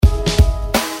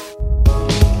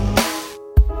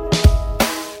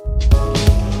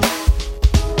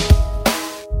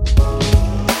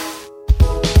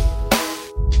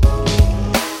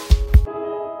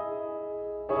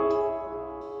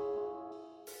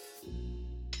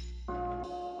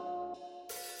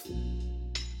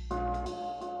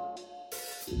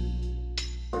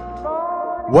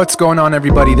What's going on,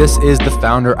 everybody? This is the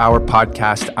Founder Hour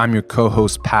podcast. I'm your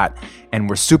co-host, Pat, and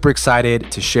we're super excited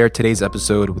to share today's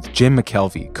episode with Jim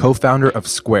McKelvey, co-founder of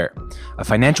Square, a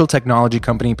financial technology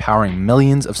company powering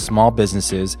millions of small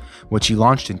businesses, which he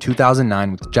launched in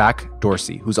 2009 with Jack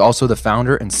Dorsey, who's also the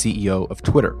founder and CEO of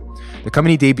Twitter. The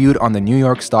company debuted on the New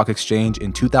York Stock Exchange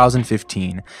in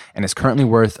 2015 and is currently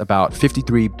worth about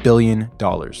 $53 billion.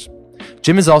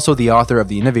 Jim is also the author of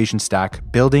The Innovation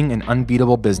Stack, Building an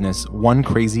Unbeatable Business One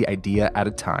Crazy Idea at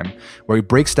a Time, where he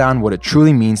breaks down what it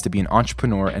truly means to be an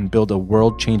entrepreneur and build a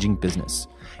world-changing business.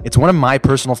 It's one of my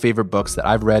personal favorite books that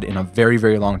I've read in a very,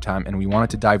 very long time, and we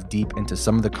wanted to dive deep into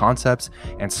some of the concepts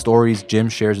and stories Jim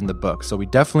shares in the book, so we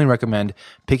definitely recommend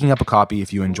picking up a copy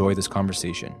if you enjoy this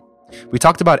conversation. We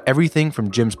talked about everything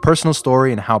from Jim's personal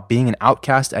story and how being an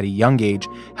outcast at a young age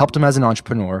helped him as an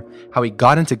entrepreneur, how he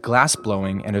got into glass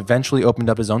blowing and eventually opened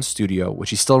up his own studio,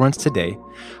 which he still runs today,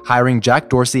 hiring Jack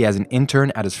Dorsey as an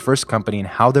intern at his first company and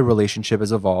how their relationship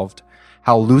has evolved,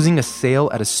 how losing a sale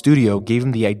at a studio gave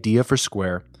him the idea for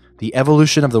Square, the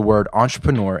evolution of the word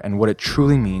entrepreneur and what it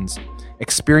truly means,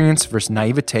 experience versus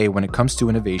naivete when it comes to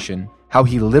innovation, how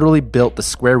he literally built the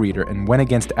Square Reader and went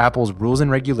against Apple's rules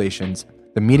and regulations,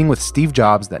 the meeting with Steve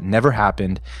Jobs that never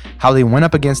happened, how they went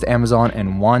up against Amazon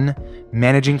and won,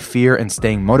 managing fear and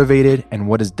staying motivated, and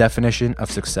what his definition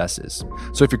of success is.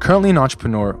 So if you're currently an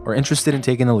entrepreneur or interested in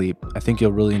taking the leap, I think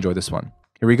you'll really enjoy this one.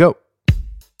 Here we go.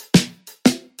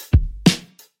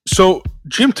 So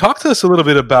Jim, talk to us a little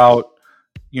bit about,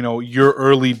 your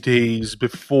early days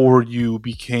before you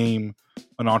became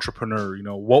an entrepreneur.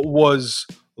 What was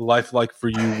life like for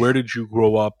you? Where did you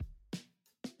grow up?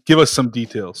 Give us some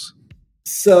details.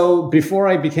 So before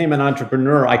I became an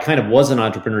entrepreneur, I kind of was an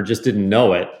entrepreneur, just didn't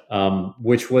know it,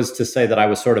 which was to say that I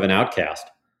was sort of an outcast.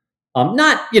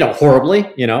 Not, horribly,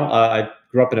 I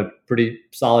grew up in a pretty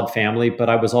solid family, but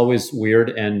I was always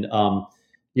weird. And,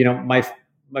 my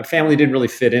family didn't really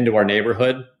fit into our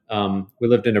neighborhood. We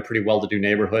lived in a pretty well-to-do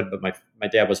neighborhood, but my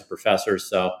dad was a professor.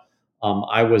 So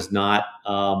I was not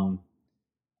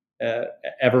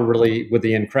ever really with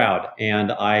the in crowd.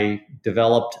 And I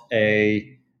developed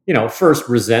first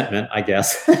resentment, I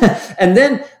guess, and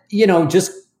then,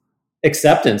 just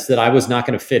acceptance that I was not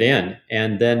going to fit in.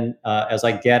 And then as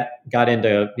I got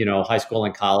into, high school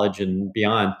and college and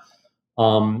beyond,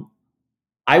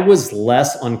 I was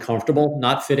less uncomfortable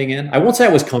not fitting in. I won't say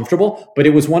I was comfortable, but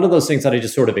it was one of those things that I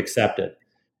just sort of accepted.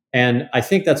 And I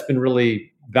think that's been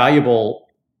really valuable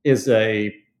as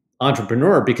a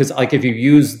entrepreneur, because if you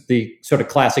use the sort of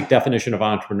classic definition of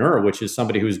entrepreneur, which is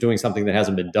somebody who's doing something that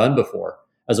hasn't been done before,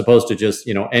 as opposed to just,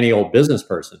 any old business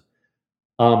person.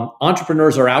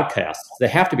 Entrepreneurs are outcasts. They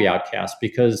have to be outcasts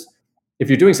because if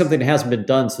you're doing something that hasn't been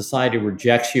done, society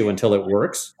rejects you until it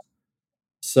works.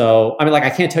 So, I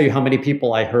can't tell you how many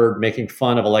people I heard making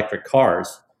fun of electric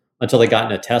cars until they got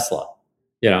in a Tesla,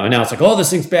 and now it's like, oh, this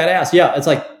thing's badass. Yeah. It's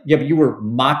like, yeah, but you were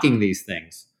mocking these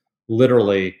things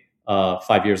literally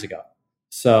 5 years ago.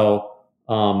 So,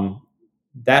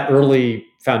 that early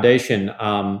foundation,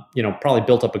 probably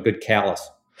built up a good callus.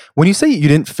 When you say you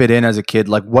didn't fit in as a kid,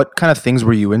 what kind of things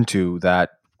were you into that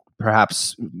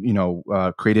perhaps,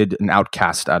 created an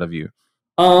outcast out of you?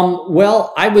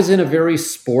 Well, I was in a very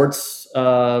sports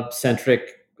centric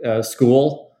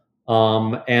school,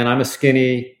 and I'm a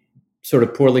skinny, sort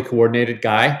of poorly coordinated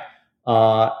guy,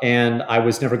 and I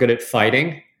was never good at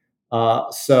fighting.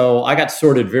 So I got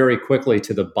sorted very quickly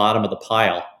to the bottom of the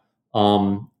pile.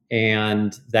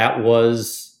 And that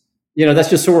was, that's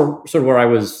just sort of where I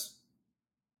was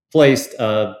placed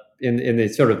in the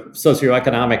sort of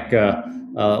socioeconomic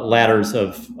ladders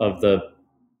of the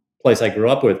place I grew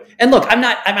up with. And look, I'm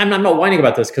not whining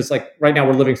about this because right now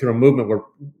we're living through a movement where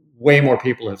way more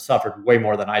people have suffered way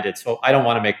more than I did. So I don't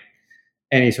want to make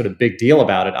any sort of big deal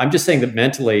about it. I'm just saying that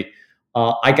mentally,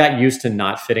 I got used to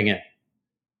not fitting in.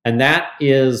 And that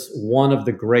is one of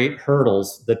the great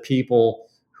hurdles that people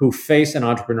who face an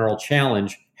entrepreneurial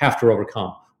challenge have to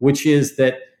overcome, which is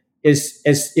that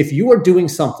if you are doing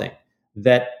something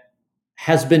that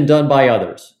has been done by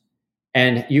others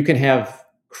and you can have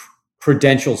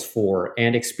credentials for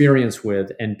and experience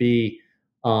with and be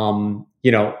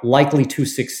likely to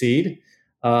succeed,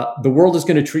 the world is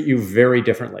going to treat you very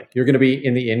differently. You're going to be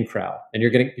in the in crowd and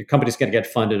your company's going to get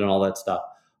funded and all that stuff.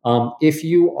 If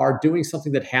you are doing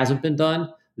something that hasn't been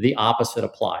done, the opposite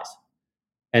applies.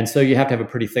 And so you have to have a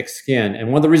pretty thick skin. And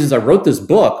one of the reasons I wrote this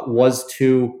book was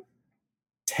to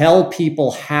tell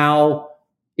people how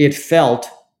it felt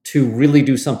to really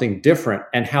do something different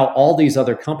and how all these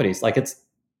other companies,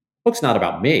 book's not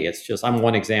about me. It's just, I'm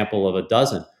one example of a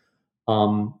dozen.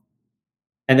 And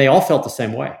they all felt the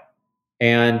same way.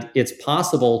 And it's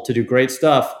possible to do great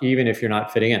stuff even if you're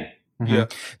not fitting in. Mm-hmm. Yeah.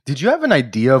 Did you have an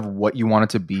idea of what you wanted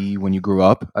to be when you grew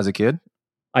up as a kid?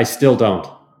 I still don't.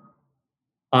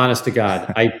 Honest to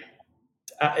God,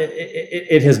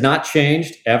 it has not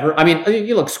changed ever. I mean,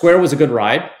 you look, Square was a good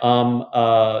ride.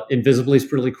 Invisibly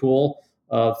is really cool.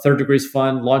 Third Degree is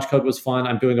fun. Launch Code was fun.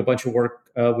 I'm doing a bunch of work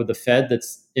with the Fed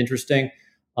that's interesting.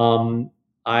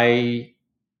 I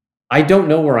don't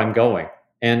know where I'm going,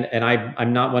 and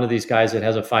I'm not one of these guys that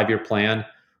has a 5-year plan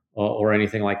or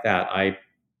anything like that. I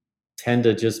tend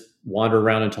to just wander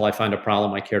around until I find a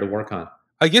problem I care to work on.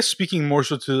 I guess speaking more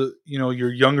so to,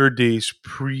 your younger days,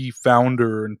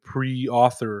 pre-founder and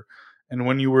pre-author, and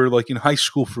when you were like in high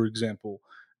school, for example,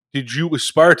 did you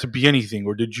aspire to be anything,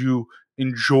 or did you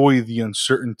enjoy the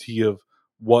uncertainty of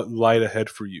what lied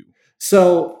ahead for you?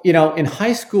 So, in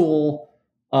high school,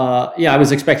 I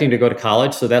was expecting to go to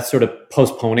college, so that's sort of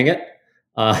postponing it.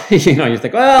 You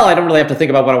think, well, I don't really have to think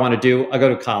about what I want to do. I'll go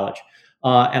to college.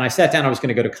 And I sat down, I was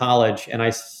going to go to college, and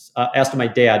I asked my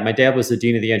dad. My dad was the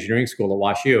dean of the engineering school at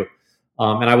WashU.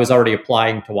 And I was already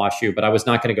applying to WashU, but I was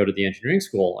not going to go to the engineering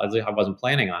school. I wasn't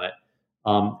planning on it.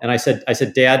 And I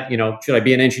said, Dad, should I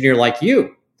be an engineer like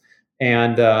you?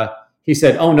 And he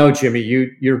said, oh, no, Jimmy,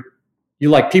 you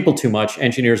like people too much.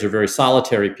 Engineers are very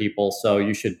solitary people, so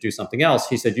you should do something else.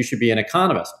 He said, you should be an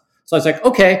economist. So I was like,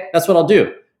 okay, that's what I'll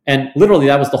do. And literally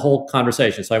that was the whole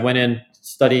conversation. So I went in,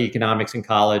 studied economics in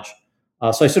college.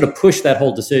 So I sort of pushed that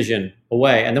whole decision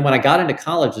away. And then when I got into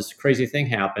college, this crazy thing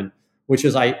happened, which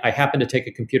is I happened to take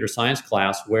a computer science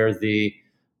class where the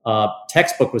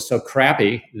textbook was so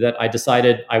crappy that I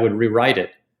decided I would rewrite it,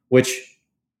 which,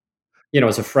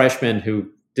 as a freshman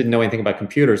who didn't know anything about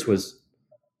computers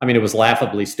it was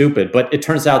laughably stupid. But it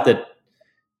turns out that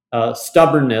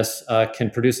stubbornness can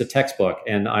produce a textbook.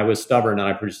 And I was stubborn and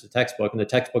I produced a textbook, and the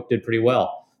textbook did pretty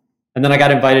well. And then I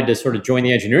got invited to sort of join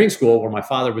the engineering school where my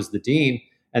father was the dean.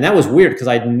 And that was weird because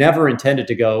I'd never intended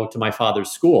to go to my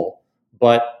father's school.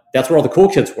 But that's where all the cool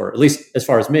kids were, at least as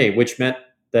far as me, which meant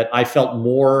that I felt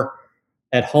more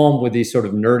at home with these sort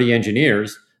of nerdy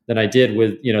engineers than I did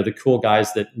with, the cool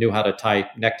guys that knew how to tie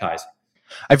neckties.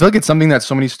 I feel like it's something that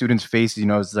so many students face,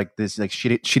 is like this like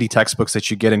shitty textbooks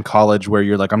that you get in college where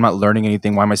you're like, I'm not learning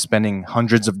anything. Why am I spending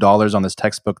hundreds of dollars on this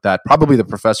textbook that probably the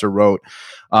professor wrote?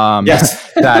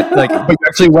 Yes. That like, but you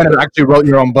actually went and actually wrote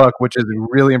your own book, which is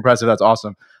really impressive. That's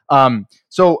awesome. We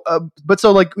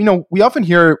often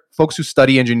hear folks who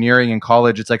study engineering in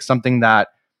college. It's like something that,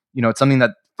 it's something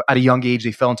that at a young age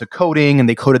they fell into coding and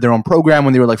they coded their own program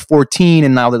when they were like 14,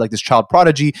 and now they're like this child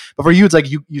prodigy. But for you, it's like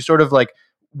you sort of like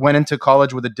went into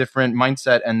college with a different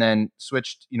mindset and then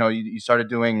switched, you started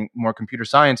doing more computer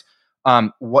science.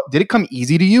 What did it come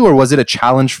easy to you, or was it a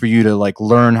challenge for you to like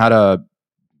learn how to,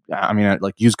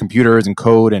 use computers and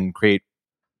code and create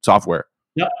software?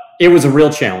 Yeah, it was a real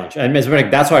challenge. And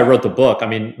that's why I wrote the book. I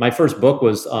mean, my first book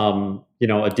was, a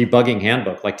debugging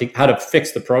handbook, like how to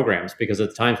fix the programs, because at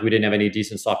the times we didn't have any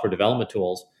decent software development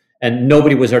tools and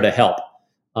nobody was there to help.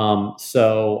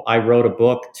 So I wrote a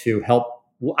book to help.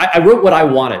 I wrote what I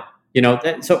wanted,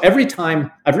 so every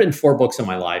time I've written 4 books in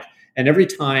my life, and every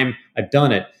time I've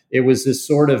done it, it was this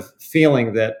sort of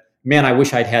feeling that, man, I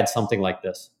wish I'd had something like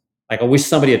this. Like, I wish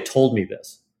somebody had told me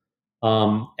this.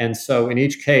 And so in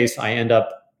each case, I end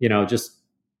up, just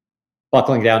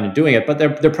buckling down and doing it. But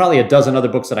there are probably a dozen other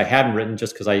books that I haven't written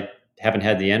just because I haven't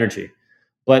had the energy.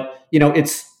 But,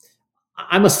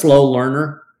 I'm a slow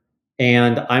learner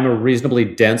and I'm a reasonably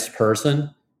dense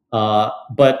person.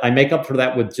 But I make up for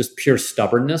that with just pure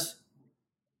stubbornness.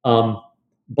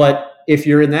 But if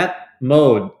you're in that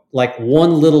mode, like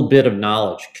one little bit of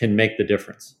knowledge can make the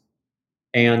difference.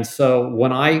 And so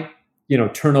when I,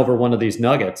 turn over one of these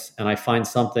nuggets and I find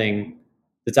something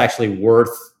that's actually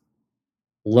worth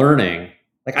learning,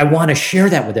 like I want to share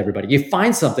that with everybody. You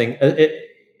find something.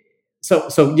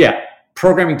 So yeah,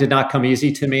 programming did not come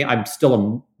easy to me. I'm still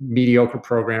a mediocre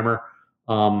programmer.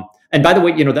 And by the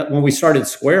way, that when we started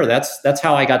Square, that's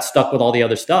how I got stuck with all the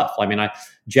other stuff. I mean,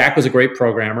 Jack was a great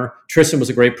programmer, Tristan was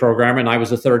a great programmer, and I was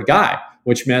the third guy,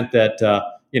 which meant that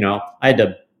I had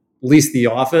to lease the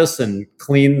office and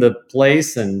clean the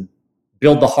place and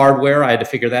build the hardware. I had to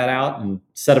figure that out and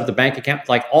set up the bank account,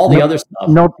 like all the other stuff.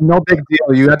 No big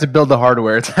deal. You had to build the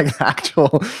hardware. It's like an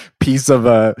actual piece of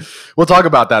we'll talk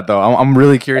about that though. I'm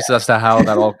really curious as to how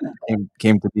that all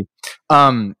came to be.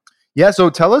 So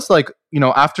tell us,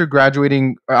 after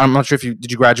graduating, I'm not sure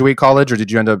did you graduate college or did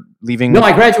you end up leaving? No,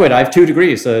 I graduated. I have 2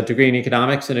 degrees, a degree in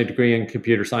economics and a degree in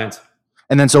computer science.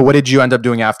 And then, so what did you end up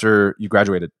doing after you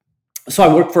graduated? So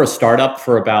I worked for a startup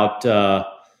for about,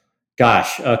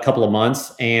 a couple of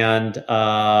months. And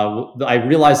I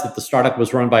realized that the startup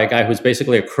was run by a guy who's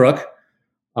basically a crook.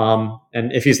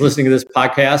 And if he's listening to this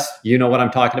podcast, you know what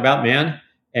I'm talking about, man.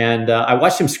 And I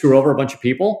watched him screw over a bunch of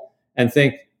people and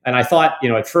I thought,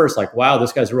 at first, like, wow,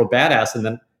 this guy's a real badass. And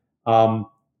then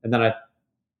a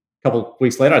couple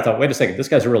weeks later, I thought, wait a second, this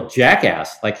guy's a real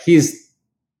jackass. Like, he's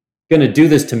going to do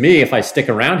this to me if I stick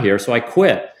around here. So I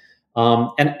quit.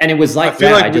 And it was like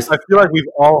that. I feel like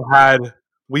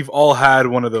we've all had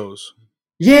one of those.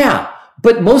 Yeah.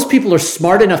 But most people are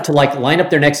smart enough to like line up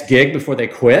their next gig before they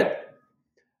quit.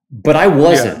 But I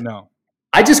wasn't. Yeah, no.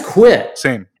 I just quit.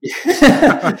 Same.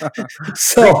 So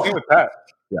Same with that.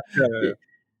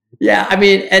 Yeah. I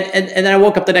mean, and then I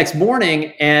woke up the next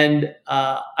morning and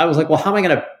I was like, well, how am I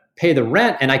going to pay the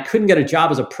rent? And I couldn't get a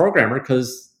job as a programmer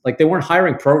because like they weren't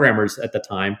hiring programmers at the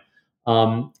time.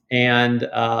 And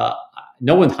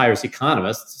no one hires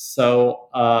economists. So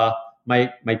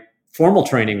my formal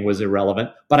training was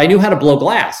irrelevant, but I knew how to blow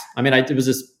glass. I mean, it was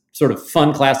this sort of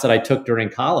fun class that I took during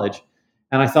college.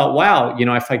 And I thought, wow,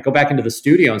 if I go back into the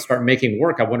studio and start making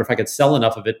work, I wonder if I could sell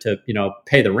enough of it to,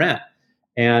 pay the rent.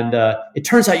 And it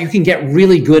turns out you can get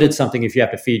really good at something if you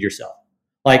have to feed yourself.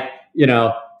 Like,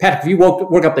 Patrick, if you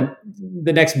woke up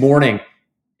the next morning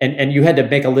and you had to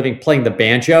make a living playing the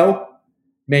banjo,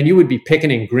 man, you would be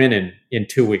picking and grinning in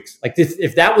 2 weeks. Like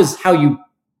if that was how you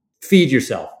feed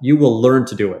yourself, you will learn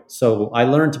to do it. So I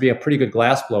learned to be a pretty good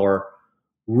glass blower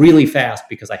really fast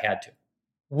because I had to.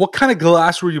 What kind of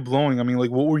glass were you blowing? I mean, like,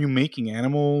 what were you making?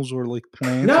 Animals or like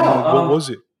plants? No, what was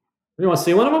it? You want to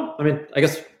see one of them? I mean, I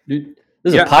guess this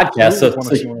is a podcast,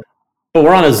 but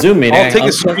we're on a Zoom meeting. I'll take a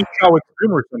screenshot with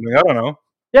Zoom or something. I don't know.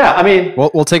 Yeah, I mean,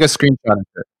 we'll take a screenshot of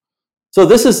it. So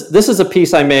this is a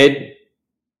piece I made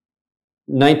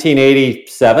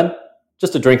 1987,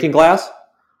 just a drinking glass.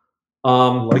 I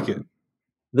like it.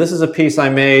 This is a piece I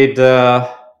made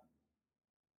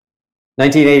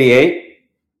 1988.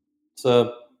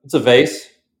 It's a vase.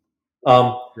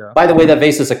 By the way, that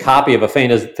vase is a copy of a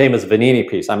famous Vanini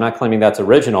piece. I'm not claiming that's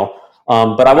original,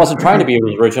 but I wasn't trying to be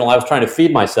original. I was trying to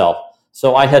feed myself.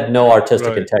 So I had no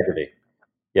artistic integrity.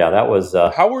 Yeah, that was...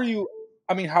 How were you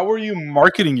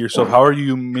marketing yourself? How were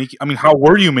you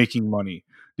making money?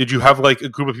 Did you have like a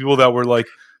group of people that were like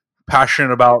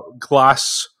passionate about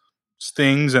glass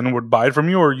things and would buy it from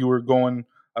you, or you were going,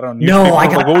 I don't know,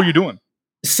 what were you doing?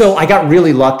 So I got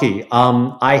really lucky.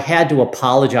 I had to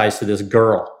apologize to this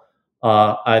girl.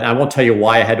 And I won't tell you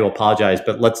why I had to apologize,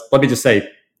 but let me just say,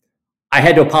 I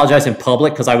had to apologize in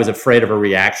public because I was afraid of her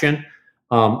reaction.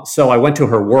 So I went to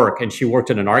her work, and she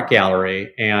worked in an art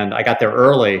gallery, and I got there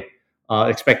early,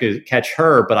 expected to catch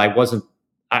her, but I wasn't.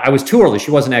 I was too early.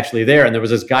 She wasn't actually there, and there was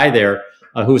this guy there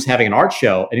who was having an art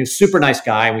show, and he was a super nice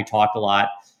guy, and we talked a lot.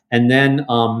 And then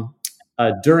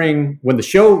when the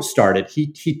show started,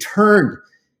 he turned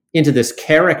into this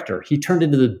character. He turned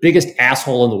into the biggest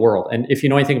asshole in the world. And if you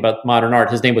know anything about modern art,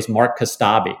 his name was Mark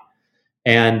Kostabi.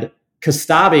 And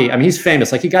Kostabi, I mean, he's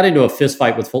famous. Like, he got into a fist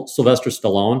fight with Sylvester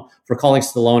Stallone for calling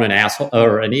Stallone an asshole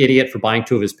or an idiot for buying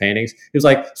 2 of his paintings. He was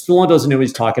like, Stallone doesn't know what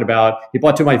he's talking about. He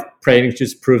bought 2 of my paintings,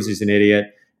 just proves he's an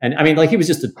idiot. And I mean, like, he was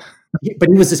just but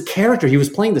he was this character. He was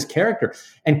playing this character.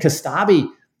 And Kostabi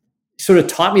sort of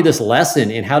taught me this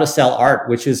lesson in how to sell art,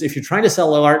 which is, if you're trying to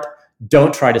sell art,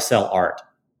 don't try to sell art.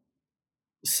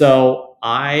 So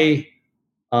I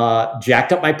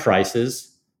jacked up my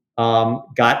prices,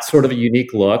 got sort of a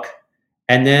unique look.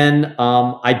 And then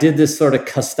I did this sort of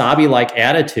Kostabi-like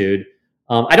attitude.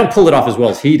 I don't pull it off as well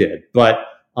as he did, but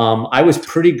I was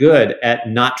pretty good at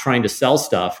not trying to sell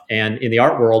stuff. And in the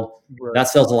art world, that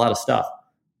sells a lot of stuff.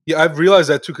 Yeah, I've realized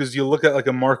that too, because you look at like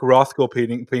a Mark Rothko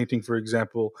painting, for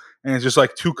example, and it's just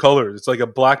like 2 colors. It's like a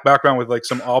black background with like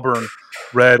some auburn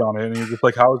red on it, and you're just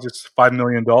like, how is this $5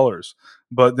 million?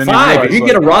 But then if you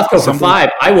get a Rothko for 5,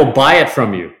 I will buy it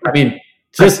from you. I mean,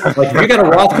 just like, if you got a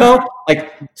Rothko,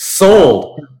 like,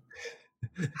 sold.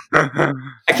 I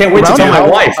can't wait to tell my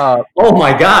wife. Oh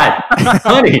my God,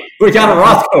 honey, we got a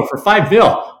Rothko for $5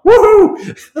 million.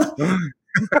 Woohoo!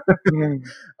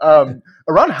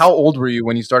 Around how old were you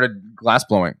when you started glass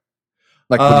blowing?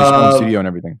 Like, with your own studio and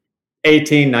everything?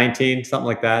 18, 19, something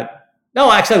like that. No,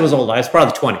 actually, I was older. I was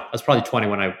probably 20. I was probably 20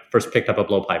 when I first picked up a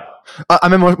blowpipe. I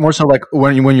mean, more so like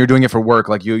when you're doing it for work,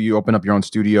 like you open up your own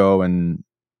studio and...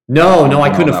 No, I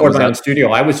couldn't afford my own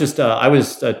studio. I was just I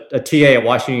was a TA at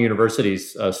Washington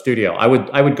University's studio.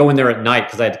 I would go in there at night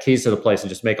because I had the keys to the place and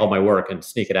just make all my work and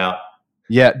sneak it out.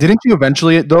 Yeah, didn't you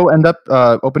eventually though end up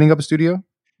opening up a studio?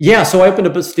 Yeah, so I opened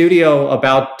up a studio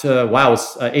about it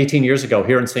was 18 years ago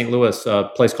here in St. Louis,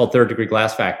 a place called Third Degree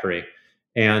Glass Factory,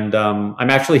 and I'm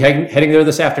actually heading there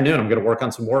this afternoon. I'm going to work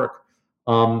on some work.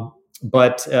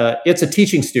 but it's a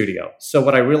teaching studio. So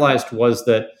what I realized was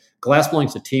that glassblowing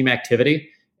is a team activity.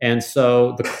 And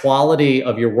so the quality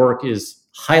of your work is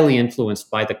highly influenced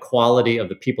by the quality of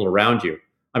the people around you.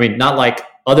 I mean, not like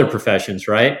other professions,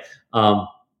 right?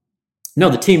 No,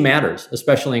 the team matters,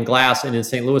 especially in glass. And in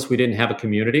St. Louis, we didn't have a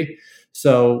community.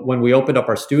 So when we opened up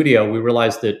our studio, we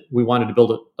realized that we wanted to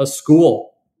build a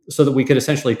school so that we could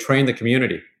essentially train the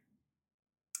community.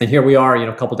 And here we are,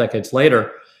 a couple decades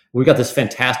later, we've got this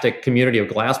fantastic community of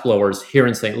glassblowers here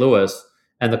in St. Louis,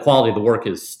 and the quality of the work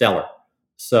is stellar.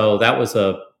 So that was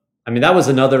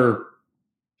another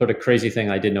sort of crazy thing.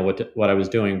 I didn't know what I was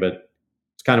doing, but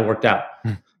it's kind of worked out.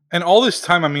 And all this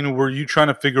time, were you trying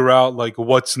to figure out like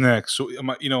what's next? So,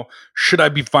 should I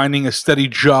be finding a steady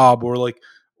job, or like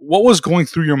what was going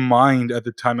through your mind at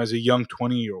the time as a young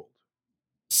 20-year-old?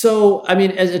 So,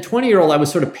 as a 20-year-old, I was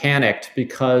sort of panicked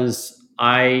because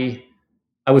I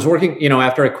was working,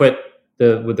 after I quit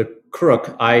with the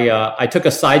crook, I took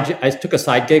a side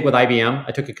gig with IBM.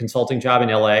 I took a consulting job in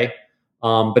LA,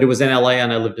 but it was in LA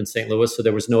and I lived in St. Louis, so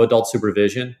there was no adult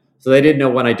supervision. So they didn't know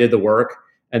when I did the work,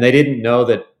 and they didn't know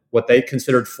that what they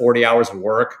considered 40 hours of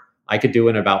work, I could do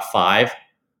in about 5.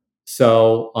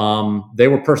 So they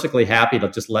were perfectly happy to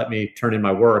just let me turn in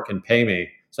my work and pay me.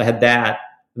 So I had that.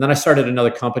 And then I started another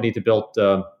company to build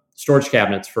storage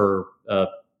cabinets for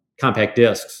compact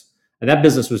discs. And that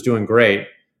business was doing great.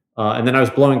 And then I was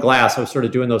blowing glass. I was sort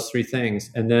of doing those 3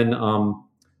 things. And then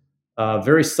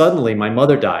very suddenly, my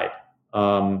mother died.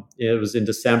 It was in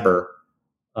December.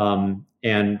 And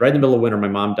right in the middle of winter, my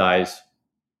mom dies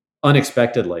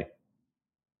unexpectedly.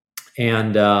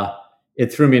 And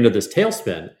it threw me into this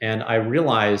tailspin. And I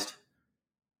realized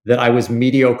that I was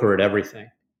mediocre at everything.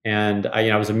 And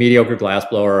I was a mediocre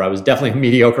glassblower. I was definitely a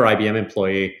mediocre IBM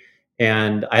employee.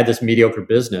 And I had this mediocre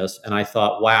business. And I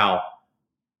thought, wow,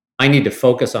 I need to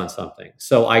focus on something.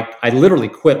 So I literally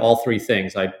quit all 3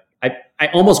 things. I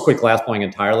almost quit glassblowing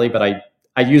entirely, but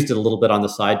I used it a little bit on the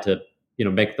side to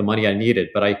make the money I needed.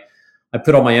 But I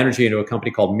put all my energy into a company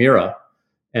called Mira.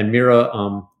 And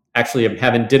Mira, actually, I'm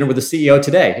having dinner with the CEO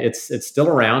today. It's still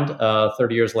around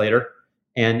 30 years later,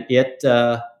 and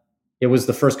it was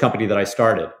the first company that I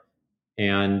started.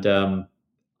 And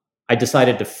I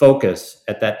decided to focus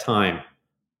at that time,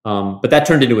 but that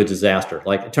turned into a disaster.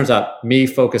 Like, it turns out, me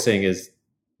focusing is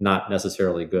not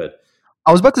necessarily good.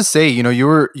 I was about to say, you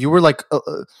were like a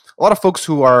lot of folks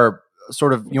who are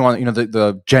sort of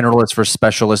the generalist for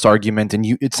specialist argument, and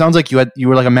it sounds like you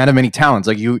were like a man of many talents.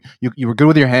 Like you were good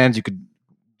with your hands. You could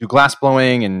do glass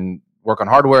blowing and work on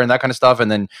hardware and that kind of stuff, and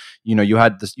then you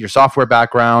had your software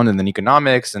background and then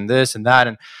economics and this and that.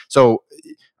 And so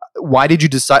why did you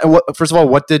decide, first of all,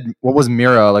 what was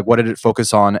Mira like? What did it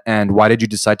focus on, and why did you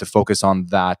decide to focus on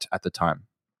that at the time?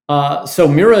 So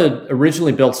Mira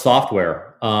originally built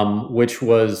software, which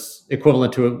was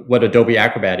equivalent to what Adobe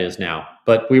Acrobat is now.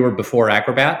 But we were before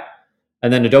Acrobat.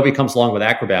 And then Adobe comes along with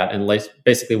Acrobat and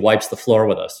basically wipes the floor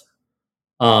with us.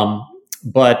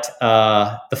 But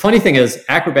the funny thing is,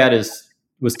 Acrobat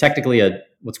was technically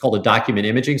what's called a document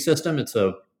imaging system. It's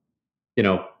a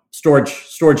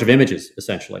storage of images,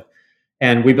 essentially.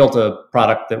 And we built a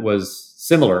product that was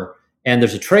similar. And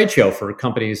there's a trade show for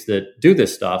companies that do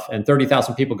this stuff. And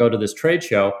 30,000 people go to this trade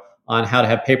show on how to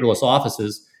have paperless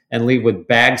offices and leave with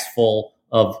bags full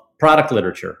of product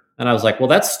literature. And I was like, well,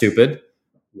 that's stupid.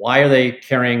 Why are they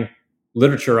carrying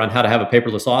literature on how to have a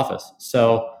paperless office?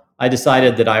 So I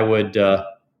decided that I would,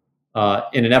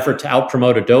 in an effort to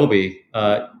out-promote Adobe,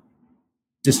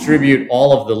 distribute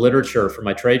all of the literature for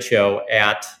my trade show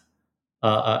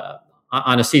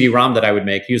on a CD-ROM that I would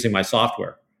make using my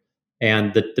software.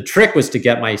 And the trick was to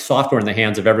get my software in the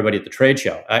hands of everybody at the trade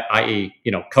show, i.e.,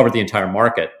 cover the entire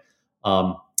market.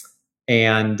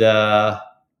 And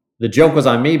the joke was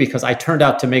on me because I turned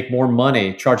out to make more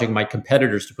money charging my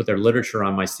competitors to put their literature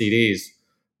on my CDs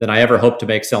than I ever hoped to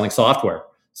make selling software.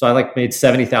 So I made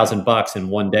 $70,000 in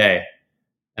one day.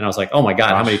 And I was like, oh my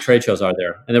God, how many trade shows are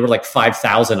there? And there were like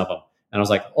 5,000 of them. And I was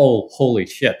like, oh, holy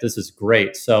shit, this is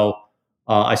great. So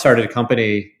I started a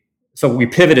company. So we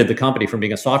pivoted the company from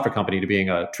being a software company to being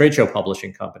a trade show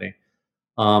publishing company.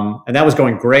 And that was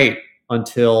going great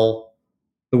until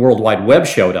the World Wide Web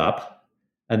showed up.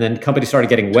 And then companies started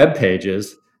getting web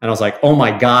pages. And I was like, oh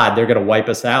my God, they're going to wipe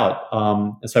us out.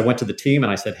 And so I went to the team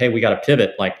and I said, hey, we got to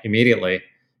pivot immediately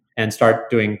and start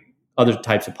doing other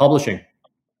types of publishing.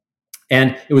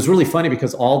 And it was really funny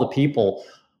because all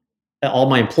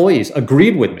my employees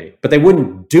agreed with me, but they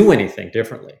wouldn't do anything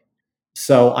differently.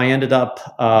 So I ended up,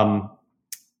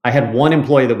 I had one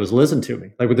employee that was listening to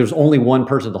me. There's only one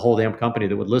person in the whole damn company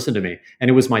that would listen to me. And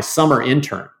it was my summer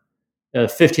intern, a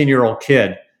 15-year-old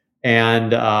kid.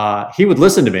 And he would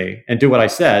listen to me and do what I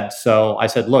said. So I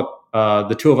said, look,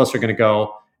 the two of us are going to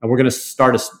go and we're going to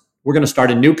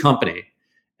start a new company.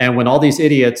 And when all these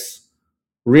idiots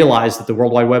realize that the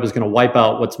World Wide Web is going to wipe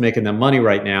out what's making them money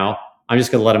right now, I'm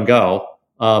just going to let them go.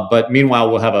 But meanwhile,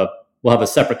 we'll have a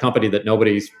separate company that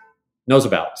nobody knows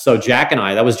about. So Jack and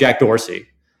I, that was Jack Dorsey.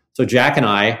 So Jack and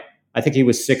I think he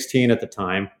was 16 at the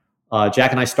time.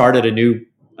 Jack and I started a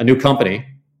new company,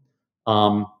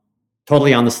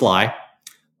 totally on the sly,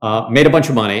 made a bunch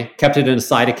of money, kept it in a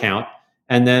side account.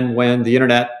 And then when the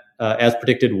internet, as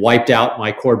predicted, wiped out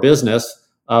my core business,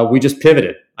 we just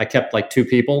pivoted. I kept like 2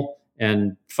 people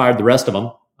and fired the rest of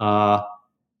them.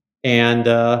 And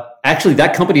actually,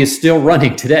 that company is still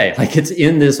running today. Like, it's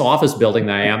in this office building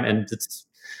that I am, and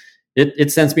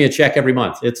it sends me a check every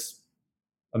month. It's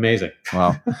amazing.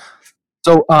 Wow.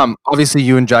 So obviously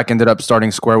you and Jack ended up starting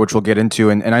Square, which we'll get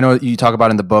into. And I know you talk about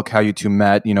in the book how you two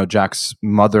met. You know, Jack's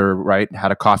mother, right,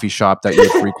 had a coffee shop that you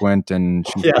frequent. And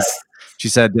she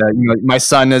said, my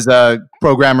son is a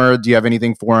programmer. Do you have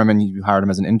anything for him? And you hired him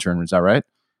as an intern. Is that right?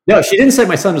 No, she didn't say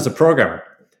my son was a programmer.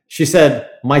 She said,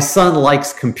 my son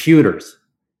likes computers.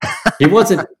 He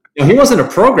wasn't a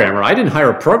programmer. I didn't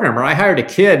hire a programmer. I hired a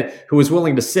kid who was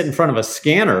willing to sit in front of a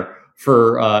scanner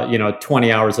for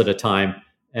 20 hours at a time.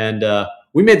 And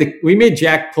we made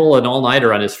Jack pull an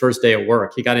all-nighter on his first day at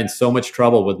work. He got in so much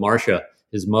trouble with Marcia,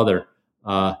 his mother.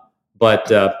 But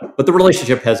the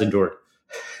relationship has endured.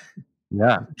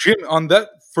 Yeah. Jim, on that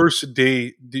first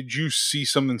day, did you see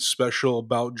something special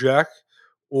about Jack,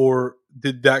 or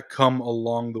did that come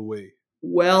along the way?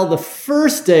 Well, the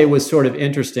first day was sort of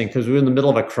interesting because we were in the middle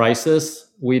of a crisis.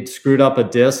 We'd screwed up a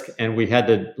disk and we had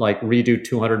to redo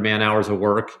 200 man hours of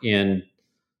work in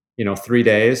 3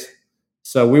 days.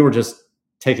 So we were just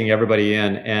taking everybody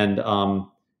in, and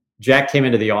Jack came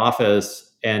into the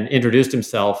office and introduced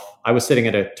himself. I was sitting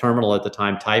at a terminal at the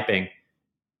time typing,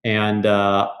 and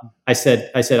I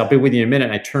said, I'll be with you in a minute.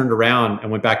 And I turned around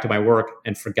and went back to my work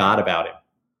and forgot about him.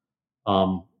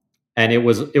 And it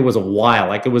was a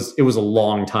while, it was a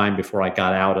long time before I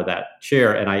got out of that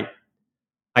chair. And I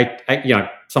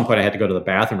at some point I had to go to the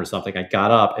bathroom or something. I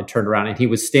got up and turned around, and he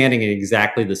was standing in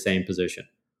exactly the same position.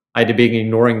 I had to be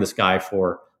ignoring this guy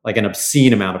for an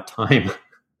obscene amount of time,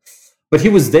 but he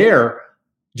was there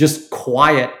just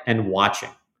quiet and watching.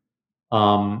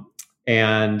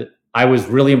 And I was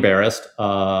really embarrassed,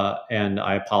 and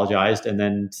I apologized and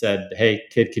then said, "Hey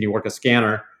kid, can you work a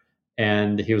scanner?"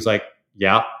 And he was like,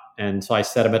 "Yeah." And so I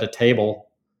set him at a table.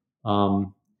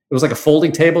 It was like a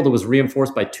folding table that was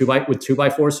reinforced with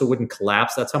 2x4 so it wouldn't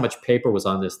collapse. That's how much paper was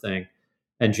on this thing.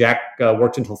 And Jack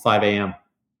worked until 5 a.m.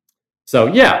 So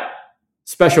yeah,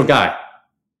 special guy,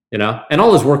 and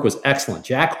all his work was excellent.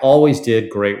 Jack always did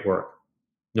great work.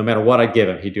 No matter what I'd give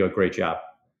him, he'd do a great job.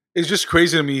 It's just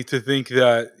crazy to me to think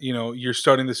that, you're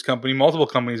starting this company, multiple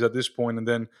companies at this point, and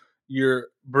then you're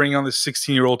bringing on this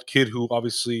 16-year-old kid who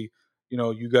obviously,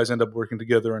 you guys end up working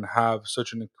together and have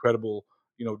such an incredible,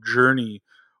 journey.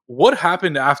 What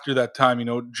happened after that time?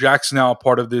 Jack's now a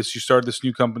part of this. You started this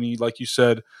new company. Like you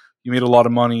said, you made a lot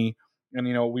of money. And,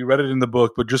 we read it in the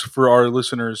book, but just for our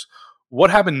listeners, what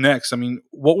happened next? I mean,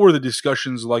 what were the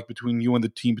discussions like between you and the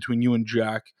team, between you and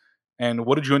Jack, and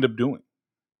what did you end up doing?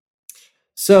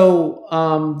 So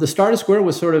the start of Square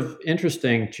was sort of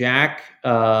interesting. Jack,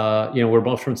 we're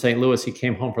both from St. Louis. He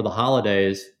came home for the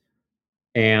holidays,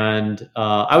 and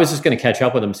I was just going to catch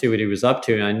up with him, see what he was up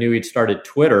to. And I knew he'd started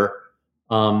Twitter.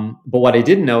 But what I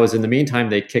didn't know is in the meantime,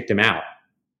 they'd kicked him out.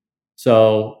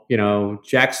 So,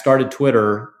 Jack started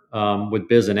Twitter with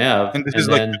Biz and Ev. And this is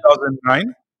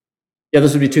 2009? Yeah,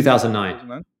 this would be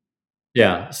 2009.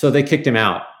 Yeah, so they kicked him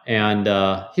out. And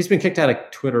he's been kicked out of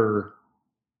Twitter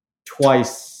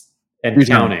twice and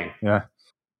counting. Yeah.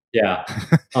 Yeah.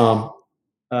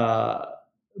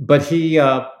 But he,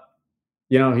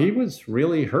 he was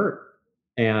really hurt.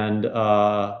 And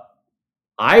I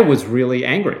was really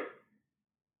angry.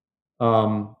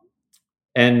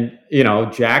 And,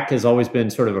 Jack has always been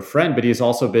sort of a friend, but he's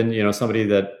also been, somebody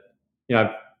that,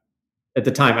 at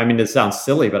the time, I mean, it sounds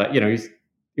silly, but,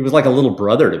 he was like a little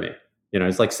brother to me.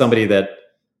 He's like somebody that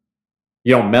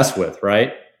you don't mess with,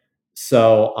 right?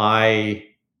 So I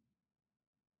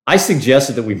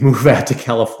suggested that we move out to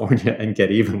California and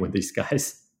get even with these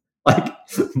guys. Like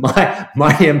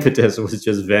my impetus was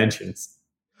just vengeance.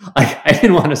 I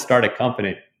didn't want to start a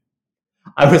company.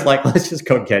 I was like, let's just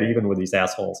go get even with these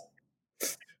assholes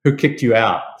who kicked you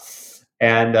out.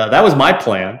 And that was my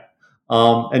plan.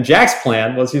 And Jack's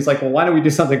plan was, he's like, well, why don't we do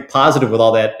something positive with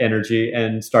all that energy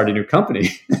and start a new company?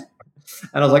 And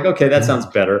I was like, okay, that sounds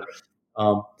better.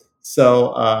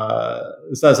 So I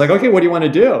was like, okay, what do you want to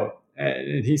do?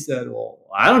 And he said, well,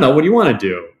 I don't know. What do you want to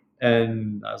do?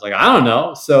 And I was like, I don't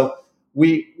know. So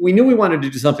we knew we wanted to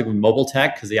do something with mobile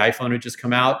tech because the iPhone had just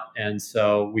come out. And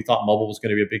so we thought mobile was going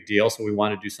to be a big deal. So we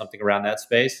wanted to do something around that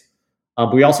space.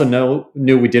 But we also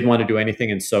knew we didn't want to do anything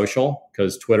in social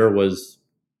because Twitter was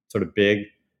sort of big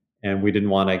and we didn't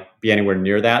want to be anywhere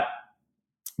near that.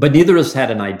 But neither of us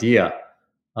had an idea.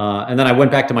 And then I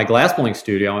went back to my glass blowing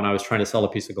studio and I was trying to sell a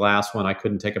piece of glass when I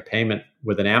couldn't take a payment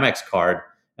with an Amex card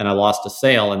and I lost a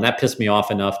sale. And that pissed me off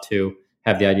enough to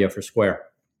have the idea for Square.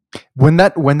 When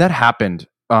that happened,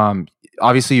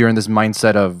 obviously you're in this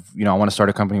mindset of, I want to start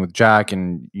a company with Jack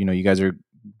and, you guys are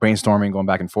brainstorming, going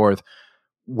back and forth.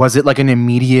 Was it like an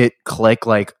immediate click,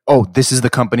 like, oh, this is the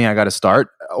company I got to start?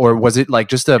 Or was it like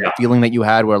just a feeling that you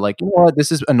had where like,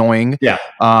 this is annoying. Yeah.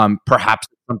 Perhaps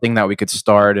something that we could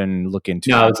start and look into?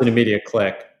 No, it's an immediate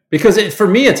click because for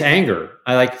me, it's anger.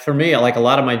 A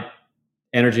lot of my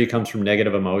energy comes from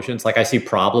negative emotions. Like I see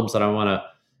problems and I want to,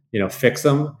 fix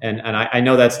them. And I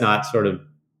know that's not sort of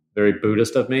very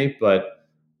Buddhist of me, but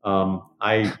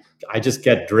I just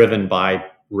get driven by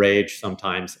rage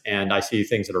sometimes and I see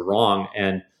things that are wrong.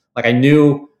 And like, I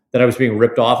knew that I was being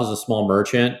ripped off as a small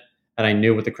merchant and I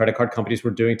knew what the credit card companies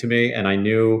were doing to me. And I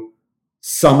knew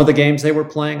some of the games they were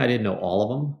playing. I didn't know all of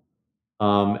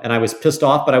them. And I was pissed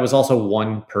off, but I was also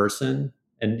one person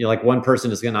and one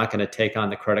person is not going to take on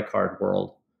the credit card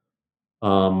world.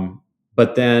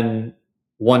 But then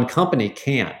one company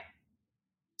can't.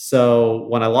 So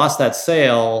when I lost that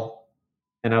sale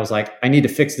and I was like, I need to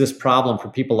fix this problem for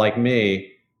people like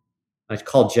me, I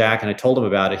called Jack and I told him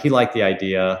about it. He liked the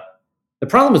idea. The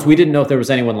problem is we didn't know if there was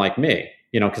anyone like me,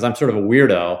 because I'm sort of a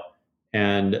weirdo.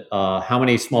 And how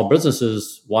many small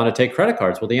businesses want to take credit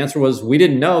cards? Well, the answer was we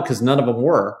didn't know because none of them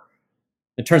were.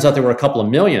 It turns out there were a couple of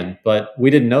million, but we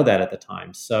didn't know that at the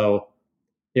time. So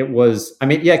it was,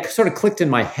 it sort of clicked in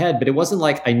my head, but it wasn't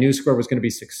like I knew Square was going to be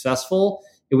successful.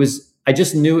 I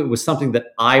just knew it was something that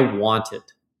I wanted.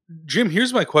 Jim,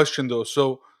 here's my question though.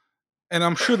 So, and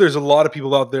I'm sure there's a lot of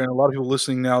people out there and a lot of people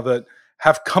listening now that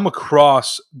have come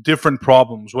across different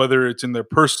problems, whether it's in their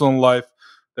personal life,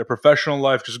 their professional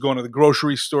life, just going to the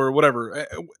grocery store, whatever.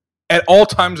 At all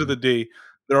times of the day,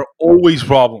 there are always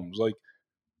problems. Like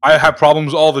I have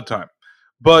problems all the time,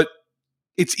 but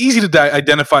it's easy to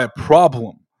identify a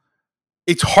problem.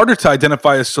 It's harder to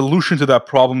identify a solution to that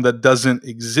problem that doesn't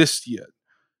exist yet.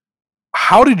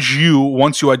 How did you,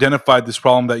 once you identified this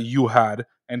problem that you had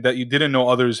and that you didn't know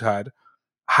others had,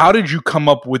 how did you come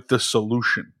up with the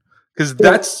solution? Because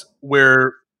that's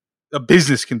where a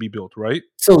business can be built, right?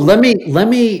 So let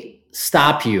me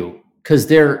stop you because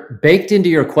they're baked into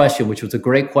your question, which was a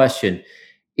great question,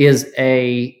 is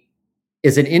an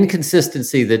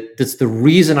inconsistency that's the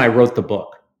reason I wrote the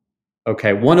book.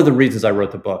 Okay, one of the reasons I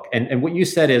wrote the book. And what you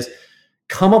said is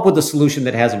come up with a solution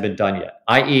that hasn't been done yet,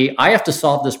 i.e., I have to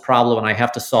solve this problem and I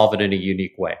have to solve it in a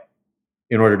unique way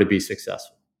in order to be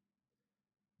successful.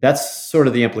 That's sort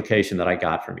of the implication that I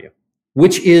got from you,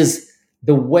 which is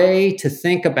the way to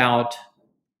think about.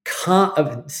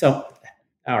 So,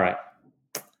 all right,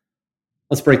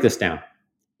 let's break this down.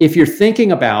 If you're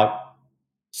thinking about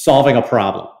solving a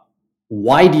problem,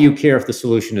 why do you care if the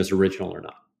solution is original or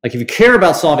not? Like if you care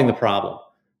about solving the problem,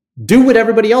 do what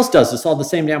everybody else does to solve the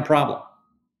same damn problem.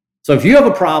 So if you have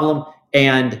a problem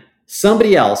and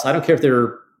somebody else, I don't care if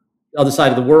they're other side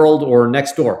of the world or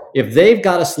next door, if they've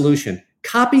got a solution,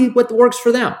 copy what works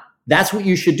for them. That's what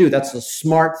you should do. That's a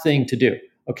smart thing to do.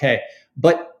 Okay.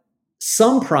 But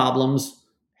some problems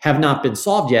have not been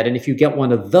solved yet. And if you get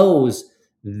one of those,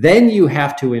 then you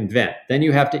have to invent, then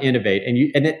you have to innovate.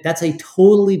 And that's a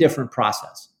totally different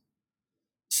process.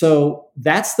 So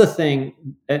that's the thing.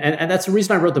 And that's the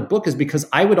reason I wrote the book, is because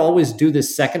I would always do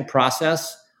this second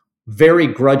process very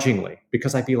grudgingly,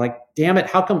 because I'd be like, damn it,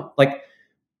 how come, like,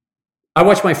 I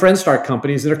watch my friends start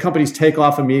companies, and their companies take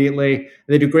off immediately, and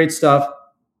they do great stuff,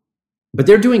 but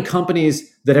they're doing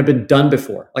companies that have been done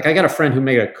before. Like I got a friend who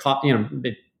made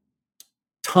made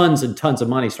tons and tons of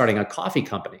money starting a coffee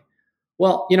company.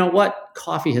 Well, you know what?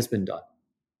 Coffee has been done.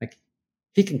 Like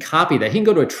he can copy that. He can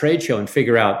go to a trade show and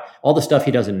figure out all the stuff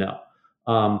he doesn't know.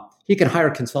 He can hire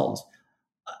consultants,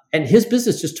 and his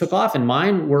business just took off. And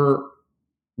mine were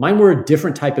a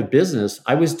different type of business.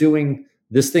 I was doing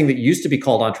this thing that used to be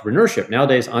called entrepreneurship.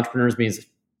 Nowadays, entrepreneurs means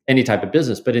any type of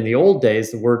business. But in the old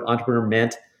days, the word entrepreneur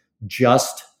meant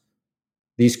just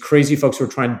these crazy folks who are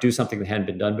trying to do something that hadn't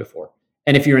been done before.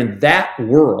 And if you're in that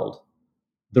world,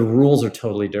 the rules are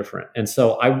totally different. And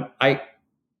so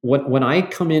when I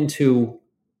come into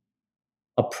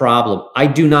a problem, I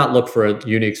do not look for a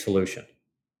unique solution.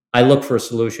 I look for a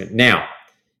solution. Now,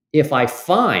 if I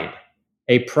find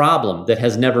a problem that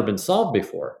has never been solved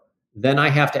before, then I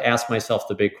have to ask myself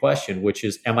the big question, which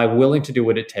is, am I willing to do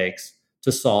what it takes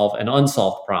to solve an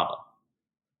unsolved problem?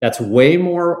 That's way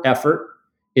more effort.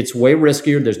 It's way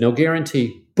riskier. There's no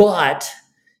guarantee. But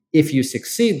if you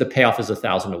succeed, the payoff is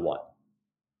 1,000 to 1.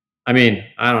 I mean,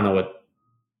 I don't know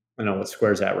what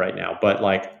Square's at right now, but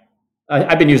like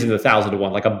I've been using the 1,000 to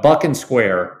 1. Like a buck in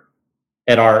Square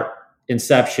at our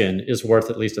inception is worth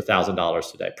at least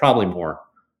 $1,000 today, probably more.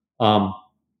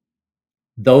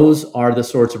 Those are the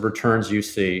sorts of returns you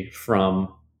see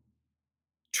from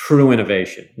true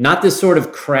innovation, not this sort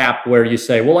of crap where you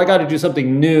say, well, I got to do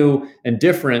something new and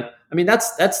different. I mean,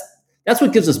 that's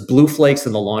what gives us blue flakes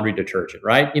in the laundry detergent,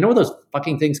 right? You know where those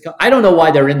fucking things come? I don't know why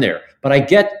they're in there, but I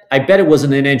bet it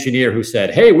wasn't an engineer who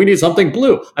said, hey, we need something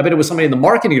blue. I bet it was somebody in the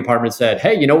marketing department said,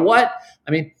 hey, you know what?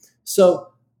 I mean,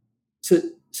 so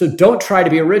don't try to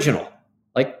be original.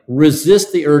 Like,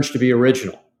 resist the urge to be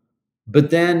original, but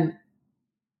then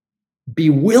be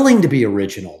willing to be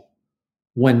original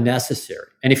when necessary.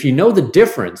 And if you know the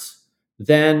difference,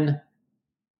 then,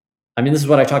 I mean, this is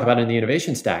what I talk about in the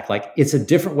innovation stack. Like, it's a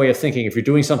different way of thinking if you're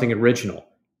doing something original.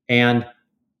 And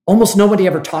almost nobody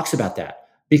ever talks about that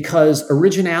because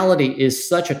originality is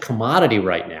such a commodity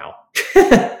right now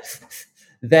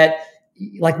that,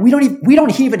 like, we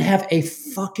don't even have a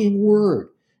fucking word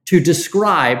to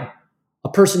describe a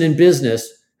person in business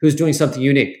who's doing something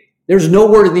unique. There's no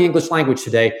word in the English language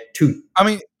today to... I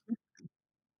mean,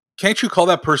 can't you call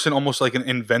that person almost like an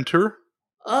inventor?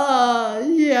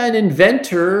 Yeah, an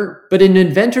inventor, but an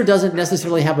inventor doesn't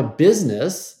necessarily have a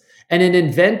business. And an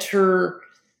inventor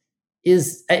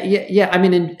is, I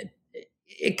mean,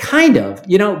 it kind of,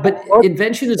 but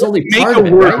invention is only part of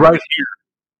it, right here.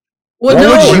 Well,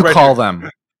 what would you call them?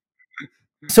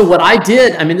 So what I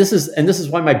did, I mean, this is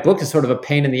why my book is sort of a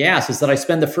pain in the ass, is that I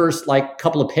spend the first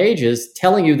couple of pages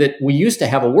telling you that we used to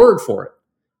have a word for it.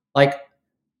 Like,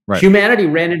 right. Humanity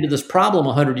ran into this problem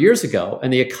 100 years ago,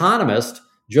 and the economist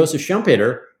Joseph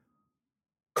Schumpeter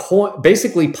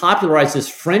basically popularized this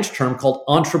French term called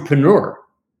entrepreneur,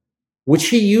 which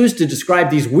he used to describe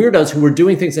these weirdos who were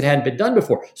doing things that hadn't been done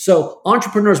before. So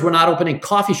entrepreneurs were not opening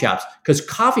coffee shops because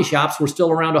coffee shops were still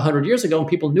around 100 years ago and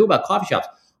people knew about coffee shops.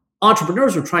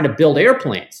 Entrepreneurs were trying to build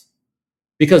airplanes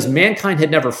because mankind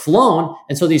had never flown.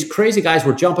 And so these crazy guys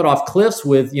were jumping off cliffs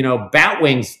with, bat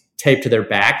wings taped to their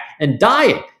back and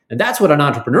dying. And that's what an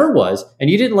entrepreneur was. And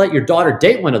you didn't let your daughter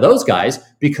date one of those guys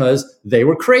because they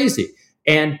were crazy.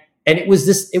 And it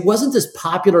wasn't this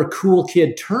popular cool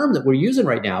kid term that we're using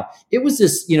right now. It was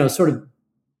this, sort of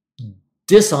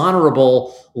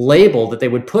dishonorable label that they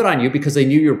would put on you because they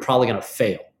knew you were probably going to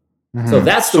fail. Mm-hmm. So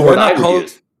that's the word I would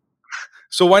use.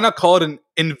 So why not call it an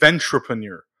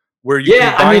inventrepreneur? Where you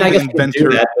I guess inventor.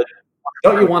 Do that, but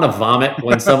don't you want to vomit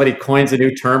when somebody coins a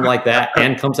new term like that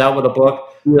and comes out with a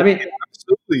book? I mean,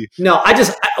 absolutely. No,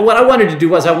 what I wanted to do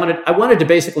was I wanted to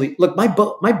basically look. My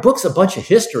book's a bunch of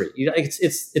history.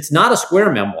 It's not a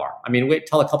Square memoir. I mean, we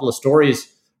tell a couple of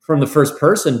stories from the first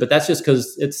person, but that's just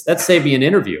because that saved me an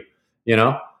interview.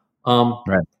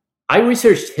 Right. I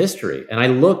researched history and I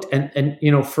looked and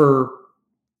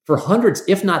for hundreds,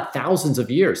 if not thousands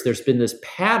of years, there's been this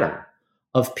pattern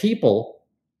of people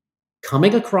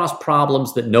coming across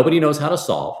problems that nobody knows how to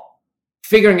solve,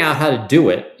 figuring out how to do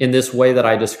it in this way that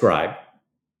I described.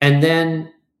 And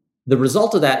then the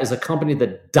result of that is a company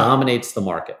that dominates the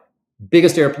market.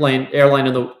 Biggest airline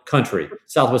in the country,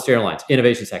 Southwest Airlines,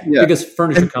 innovation sector, biggest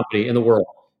furniture company in the world,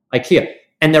 IKEA.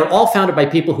 And they're all founded by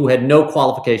people who had no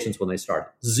qualifications when they started,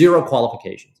 zero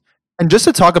qualifications. And just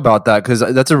to talk about that, because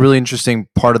that's a really interesting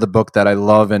part of the book that I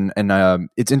love, and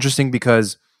it's interesting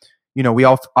because we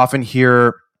often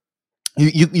hear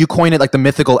you coin it like the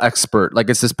mythical expert, like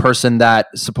it's this person that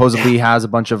supposedly has a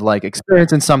bunch of like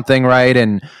experience in something, right?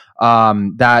 And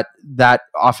that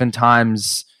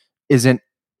oftentimes isn't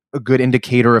a good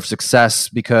indicator of success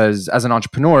because as an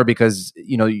entrepreneur, because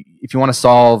if you want to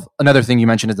solve, another thing you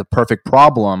mentioned is the perfect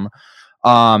problem.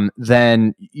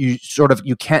 Then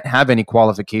you can't have any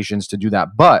qualifications to do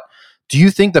that. But do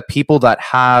you think that people that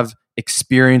have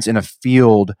experience in a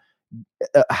field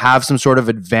have some sort of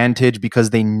advantage because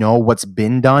they know what's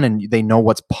been done and they know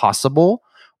what's possible?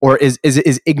 Or is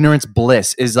ignorance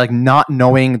bliss? Is like not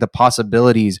knowing the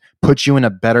possibilities put you in a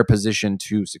better position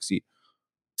to succeed?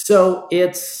 So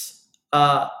it's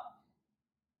good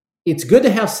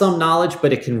to have some knowledge,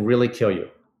 but it can really kill you.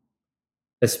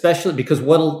 Especially because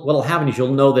what'll happen is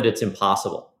you'll know that it's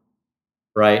impossible,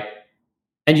 right?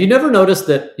 And you never notice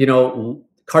that,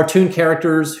 cartoon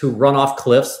characters who run off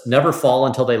cliffs never fall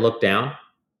until they look down.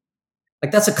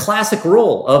 Like that's a classic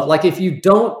rule of like, if you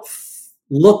don't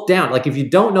look down, like if you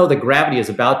don't know that gravity is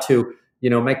about to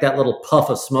make that little puff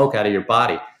of smoke out of your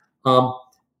body.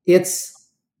 It's,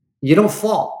 you don't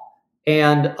fall.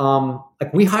 And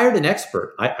like we hired an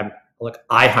expert.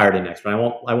 I hired an expert.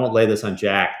 I won't lay this on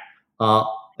Jack.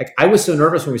 Like I was so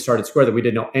nervous when we started Square that we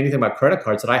didn't know anything about credit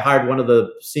cards that I hired one of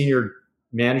the senior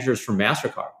managers from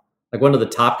MasterCard, like one of the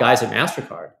top guys at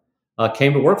MasterCard,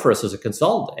 came to work for us as a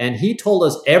consultant. And he told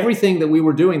us everything that we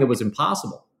were doing that was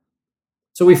impossible.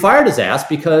 So we fired his ass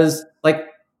because like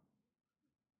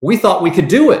we thought we could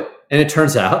do it. And it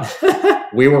turns out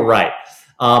we were right.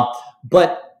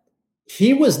 But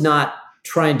he was not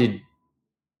trying to,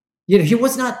 he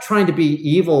was not trying to be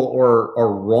evil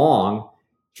or wrong.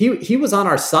 He was on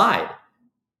our side,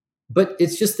 but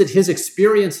it's just that his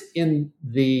experience in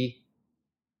the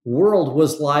world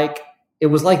was like, it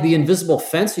was like the invisible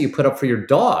fence that you put up for your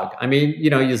dog. I mean,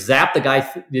 you zap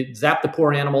the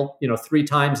poor animal, 3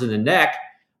 times in the neck,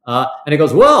 and it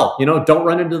goes, well, don't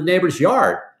run into the neighbor's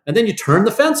yard. And then you turn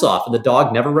the fence off and the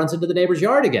dog never runs into the neighbor's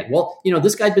yard again. Well,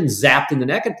 this guy'd been zapped in the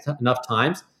neck enough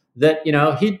times that,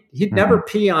 he'd never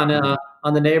pee on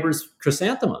the neighbor's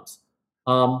chrysanthemums.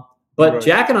 But right.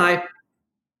 Jack and I,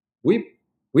 we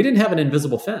didn't have an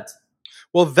invisible fence.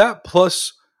 Well, that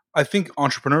plus, I think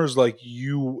entrepreneurs like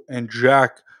you and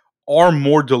Jack are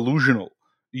more delusional.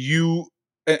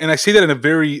 And I say that in a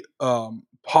very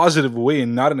positive way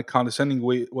and not in a condescending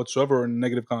way whatsoever or in a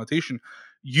negative connotation.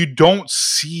 You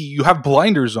have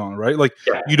blinders on, right? Like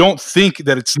you don't think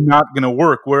that it's not going to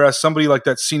work. Whereas somebody like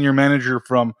that senior manager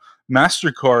from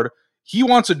MasterCard, he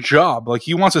wants a job, like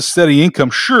he wants a steady income.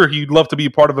 Sure, he'd love to be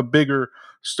a part of a bigger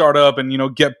startup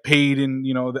and get paid and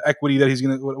the equity that he's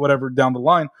gonna whatever down the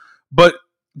line. But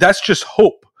that's just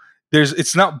hope.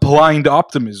 It's not blind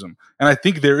optimism, and I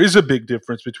think there is a big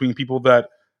difference between people that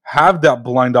have that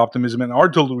blind optimism and are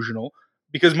delusional,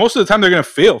 because most of the time they're going to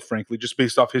fail, frankly, just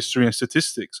based off history and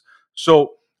statistics.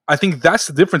 So I think that's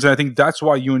the difference. And I think that's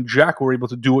why you and Jack were able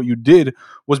to do what you did,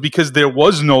 was because there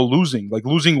was no losing. Like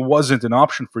losing wasn't an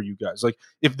option for you guys. Like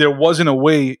if there wasn't a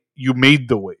way, you made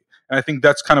the way. And I think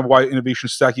that's kind of why Innovation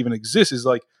Stack even exists, is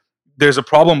like, there's a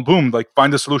problem, boom, like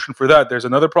find a solution for that. There's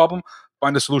another problem,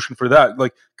 find a solution for that.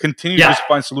 Like continue to just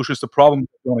find solutions to problems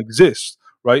that don't exist,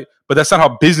 right? But that's not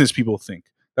how business people think.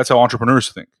 That's how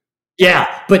entrepreneurs think.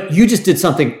 Yeah, but you just did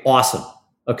something awesome,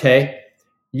 okay?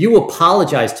 You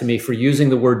apologized to me for using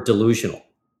the word delusional,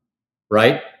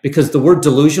 right? Because the word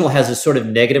delusional has a sort of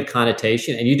negative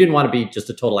connotation, and you didn't want to be just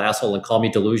a total asshole and call me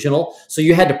delusional. So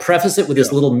you had to preface it with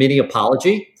this little mini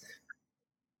apology.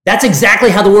 That's exactly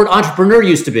how the word entrepreneur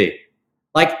used to be.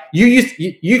 Like you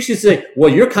used to say, well,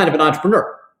 you're kind of an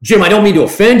entrepreneur. Jim, I don't mean to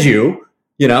offend you,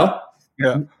 Yeah.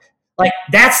 Like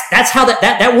that's how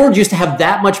that word used to have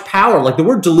that much power. Like the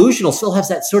word delusional still has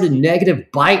that sort of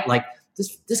negative bite. Like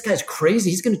this guy's crazy.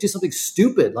 He's going to do something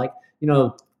stupid. Like,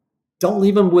 don't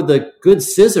leave him with the good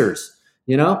scissors,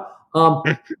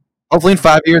 Hopefully in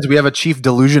 5 years we have a chief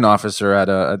delusion officer at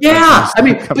a I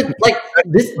mean, but like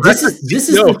this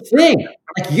is the thing.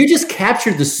 Like you just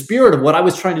captured the spirit of what I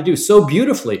was trying to do so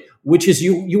beautifully, which is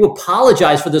you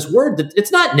apologize for this word that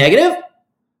it's not negative.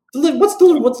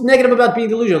 What's negative about being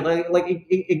delusional? Like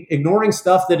ignoring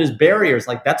stuff that is barriers.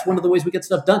 Like that's one of the ways we get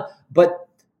stuff done. But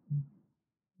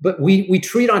we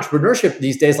treat entrepreneurship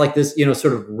these days like this,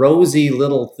 sort of rosy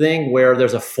little thing where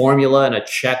there's a formula and a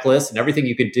checklist and everything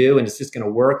you could do and it's just going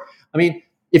to work. I mean,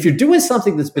 if you're doing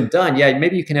something that's been done, yeah,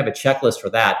 maybe you can have a checklist for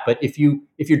that. But if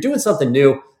you're doing something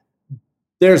new,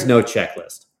 there's no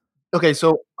checklist. Okay,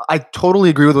 so I totally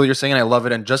agree with what you're saying, and I love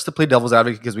it. And just to play devil's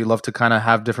advocate, because we love to kind of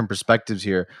have different perspectives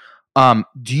here,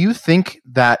 do you think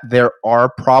that there are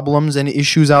problems and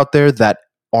issues out there that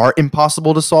are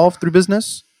impossible to solve through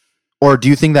business? Or do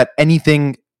you think that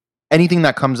anything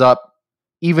that comes up,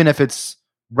 even if it's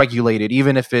regulated,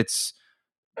 even if it's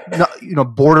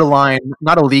not, borderline,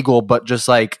 not illegal, but just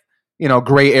like,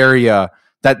 gray area,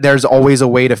 that there's always a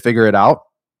way to figure it out?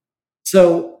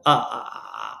 So,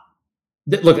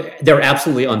 look, there are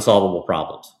absolutely unsolvable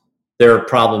problems. There are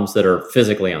problems that are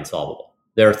physically unsolvable.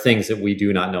 There are things that we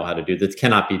do not know how to do that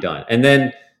cannot be done. And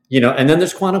then, and then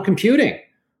there's quantum computing,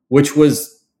 which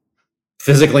was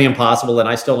physically impossible, and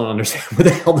I still don't understand what the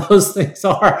hell those things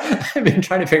are. I've been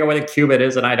trying to figure out what a qubit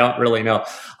is, and I don't really know.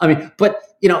 I mean, but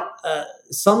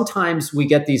sometimes we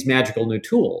get these magical new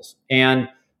tools, and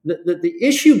the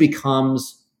issue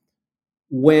becomes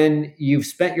when you've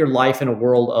spent your life in a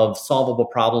world of solvable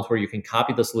problems where you can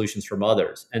copy the solutions from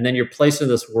others, and then you're placed in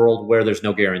this world where there's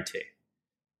no guarantee.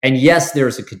 And yes,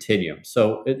 there's a continuum.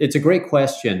 So it's a great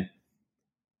question.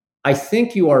 I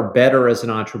think you are better as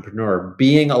an entrepreneur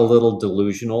being a little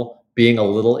delusional, being a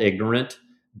little ignorant,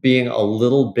 being a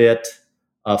little bit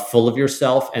full of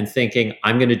yourself and thinking,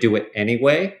 I'm going to do it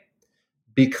anyway.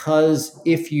 Because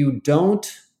if you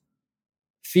don't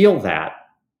feel that,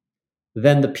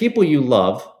 then the people you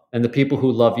love and the people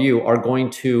who love you are going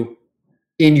to,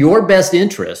 in your best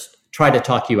interest, try to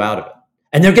talk you out of it.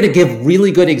 And they're going to give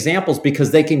really good examples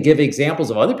because they can give examples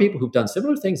of other people who've done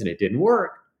similar things and it didn't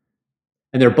work.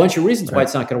 And there are a bunch of reasons why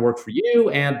it's not going to work for you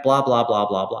and blah, blah, blah,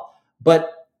 blah, blah.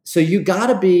 But so you got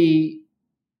to be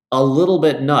a little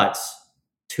bit nuts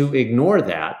to ignore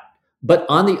that. But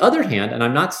on the other hand, and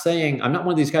I'm not one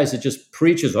of these guys that just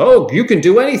preaches, oh, you can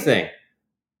do anything.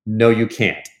 No, you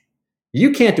can't.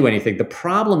 You can't do anything. The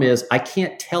problem is I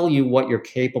can't tell you what you're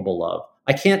capable of.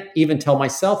 I can't even tell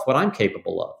myself what I'm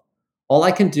capable of. All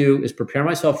I can do is prepare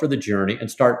myself for the journey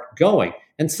and start going.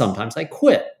 And sometimes I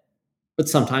quit, but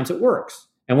sometimes it works.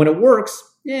 And when it works,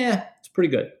 it's pretty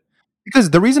good. Because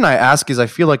the reason I ask is I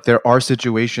feel like there are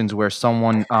situations where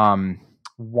someone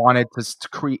wanted to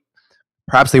create,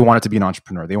 perhaps they wanted to be an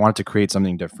entrepreneur. They wanted to create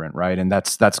something different, right? And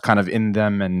that's kind of in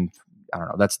them, and I don't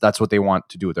know, that's what they want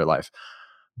to do with their life.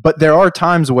 But there are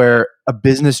times where a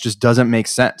business just doesn't make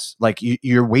sense. Like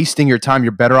you're wasting your time.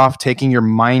 You're better off taking your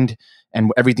mind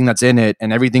and everything that's in it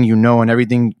and everything you know and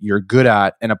everything you're good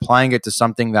at and applying it to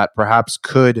something that perhaps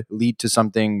could lead to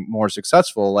something more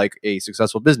successful, like a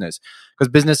successful business. Because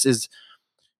business is,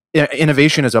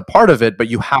 innovation is a part of it, but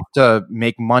you have to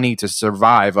make money to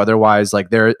survive. Otherwise,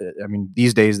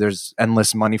 these days there's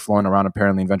endless money flowing around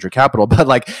apparently in venture capital, but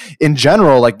like in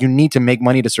general, like you need to make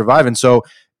money to survive. And so,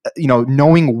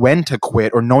 knowing when to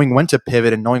quit or knowing when to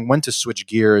pivot and knowing when to switch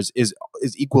gears is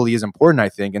equally as important, I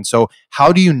think. And so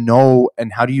how do you know,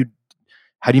 and how do you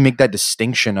make that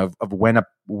distinction of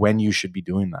when you should be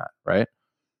doing that, right?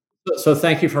 So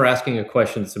thank you for asking a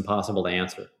question that's impossible to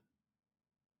answer.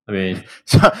 I mean,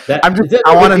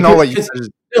 I want to know what you said.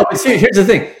 No, see, here's the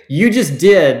thing. You just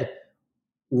did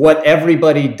what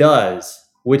everybody does,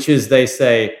 which is they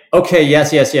say, okay,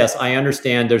 yes, I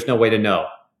understand. There's no way to know.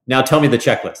 Now tell me the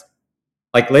checklist.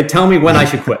 Tell me when I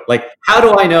should quit. Like, how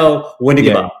do I know when to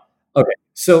give up? Okay.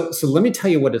 So let me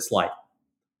tell you what it's like.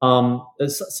 Some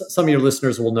of your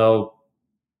listeners will know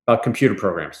about computer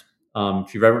programs.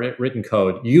 If you've ever written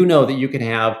code, you know that you can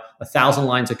have 1,000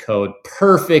 lines of code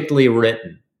perfectly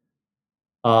written.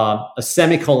 A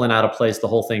semicolon out of place, the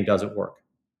whole thing doesn't work.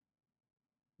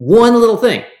 One little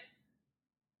thing.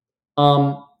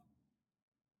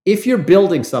 If you're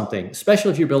building something,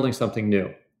 especially if you're building something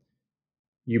new,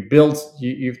 you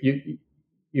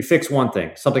fix one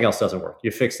thing, something else doesn't work.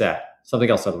 You fix that, something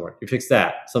else doesn't work. You fix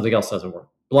that, something else doesn't work.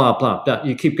 Blah, blah, blah.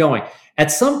 You keep going.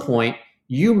 At some point,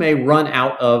 you may run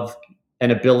out of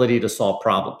an ability to solve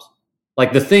problems.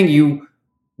 Like the thing you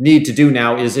need to do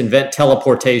now is invent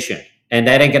teleportation, and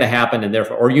that ain't going to happen. And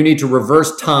therefore, or you need to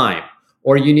reverse time,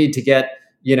 or you need to get,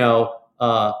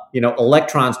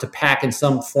 electrons to pack in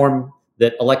some form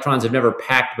that electrons have never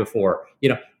packed before.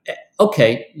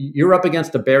 Okay, you're up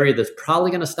against a barrier that's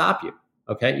probably going to stop you.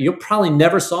 Okay, you'll probably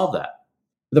never solve that.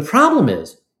 The problem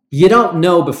is you don't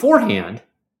know beforehand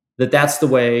that that's the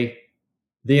way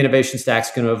the innovation stack's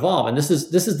going to evolve. And this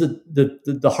is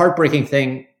the heartbreaking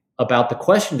thing about the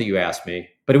question that you asked me.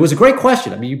 But it was a great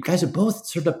question. I mean, you guys are both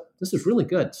this is really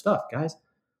good stuff, guys.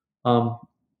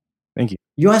 Thank you.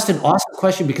 You asked an awesome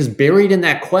question because buried in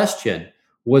that question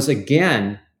was,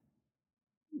 again,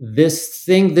 this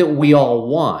thing that we all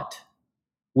want,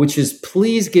 which is,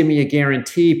 please give me a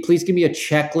guarantee. Please give me a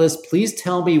checklist. Please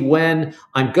tell me when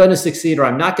I'm going to succeed or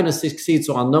I'm not going to succeed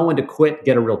so I'll know when to quit,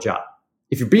 get a real job.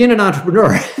 If you're being an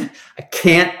entrepreneur, I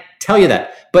can't tell you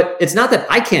that. But it's not that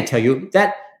I can't tell you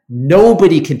that.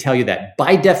 Nobody can tell you that.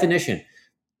 By definition,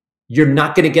 you're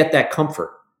not going to get that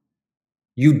comfort.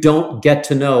 You don't get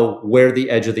to know where the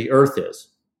edge of the earth is.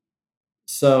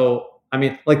 So, I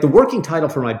mean, like the working title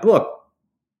for my book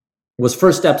was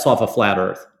First Steps Off a Flat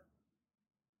Earth.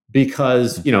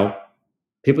 Because,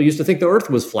 people used to think the earth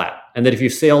was flat and that if you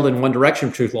sailed in one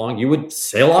direction too long, you would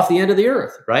sail off the end of the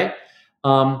earth, right?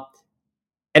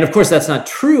 And of course, that's not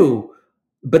true,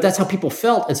 but that's how people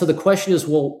felt. And so the question is,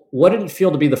 well, what did it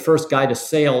feel to be the first guy to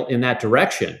sail in that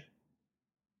direction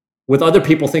with other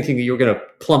people thinking that you were going to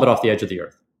plummet off the edge of the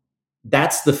earth?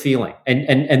 That's the feeling.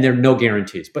 And there are no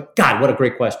guarantees. But God, what a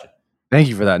great question. Thank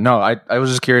you for that. No, I was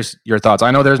just curious your thoughts.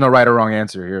 I know there's no right or wrong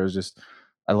answer here. It was just,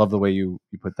 I love the way you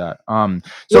put that. But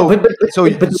the way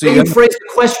you phrase the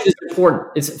question is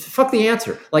important. It's fuck the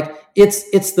answer. Like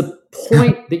it's the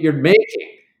point that you're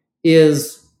making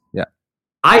is,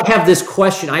 I have this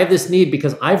question. I have this need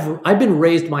because I've been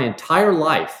raised my entire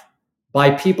life by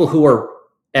people who are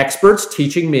experts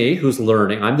teaching me, who's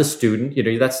learning. I'm the student.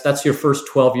 That's your first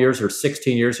 12 years or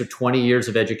 16 years or 20 years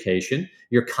of education.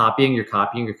 You're copying, you're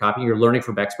copying, you're copying. You're learning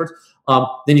from experts.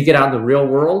 Then you get out in the real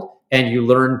world and you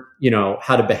learn,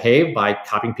 how to behave by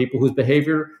copying people whose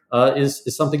behavior is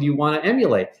something you want to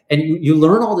emulate. And you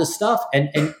learn all this stuff,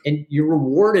 and you're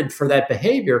rewarded for that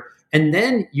behavior. And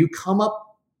then you come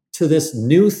up to this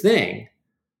new thing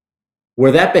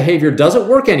where that behavior doesn't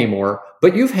work anymore,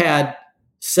 but you've had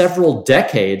several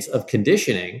decades of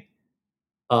conditioning,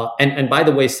 and by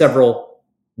the way, several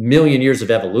million years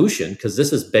of evolution, because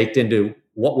this is baked into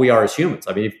what we are as humans.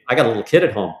 I mean, if I got a little kid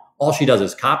at home, all she does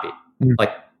is copy.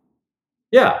 Like,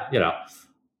 yeah,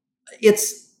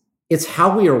 it's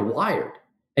how we are wired.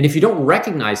 And if you don't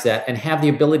recognize that and have the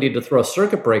ability to throw a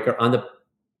circuit breaker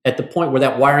at the point where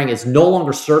that wiring is no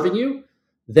longer serving you,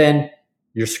 then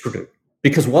you're screwed.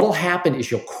 Because what'll happen is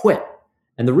you'll quit.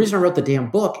 And the reason I wrote the damn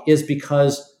book is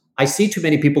because I see too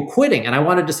many people quitting. And I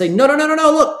wanted to say, no.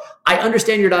 Look, I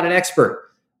understand you're not an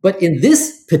expert. But in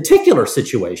this particular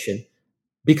situation,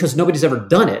 because nobody's ever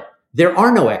done it, there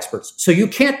are no experts. So you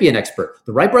can't be an expert.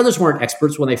 The Wright brothers weren't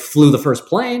experts when they flew the first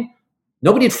plane.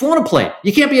 Nobody had flown a plane.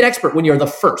 You can't be an expert when you're the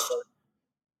first.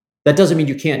 That doesn't mean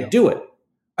you can't do it.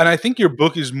 And I think your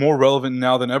book is more relevant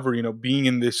now than ever, being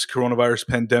in this coronavirus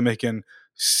pandemic and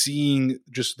seeing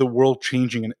just the world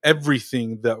changing, and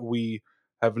everything that we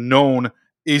have known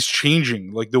is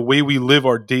changing. Like, the way we live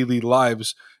our daily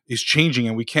lives is changing,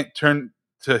 and we can't turn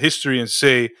to history and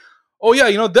say, oh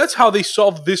yeah, that's how they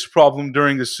solved this problem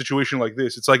during this situation like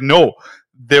this. It's like, no,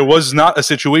 there was not a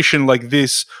situation like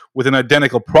this with an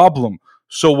identical problem.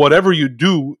 So whatever you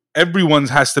do, everyone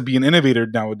has to be an innovator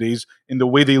nowadays in the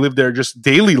way they live their just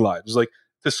daily lives, like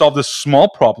to solve the small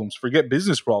problems, forget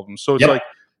business problems. So it's like,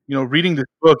 reading this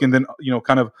book and then,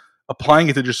 kind of applying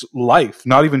it to just life,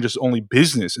 not even just only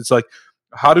business. It's like,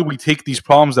 how do we take these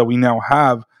problems that we now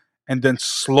have and then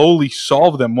slowly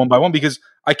solve them one by one? Because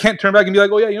I can't turn back and be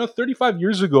like, oh yeah, 35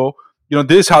 years ago,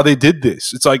 this is how they did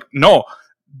this. It's like, no,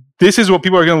 this is what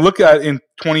people are going to look at in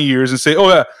 20 years and say, oh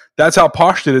yeah, that's how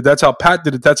Posh did it. That's how Pat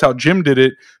did it. That's how Jim did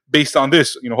it based on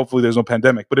this. Hopefully there's no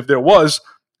pandemic. But if there was,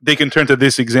 they can turn to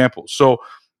this example. So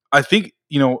I think,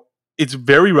 it's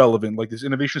very relevant. Like, this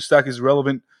innovation stack is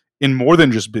relevant in more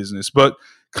than just business, but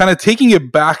kind of taking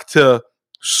it back to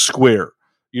Square.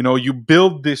 You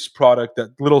build this product,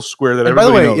 that little square that everybody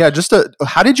knows. By the way,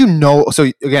 how did you know?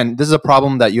 So again, this is a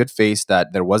problem that you had faced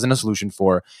that there wasn't a solution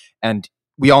for. And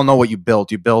we all know what you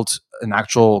built. You built an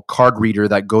actual card reader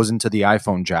that goes into the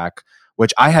iPhone jack,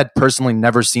 which I had personally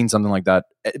never seen something like that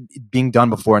being done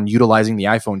before, and utilizing the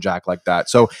iPhone jack like that.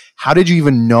 So how did you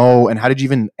even know, and how did you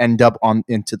even end up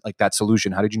into like that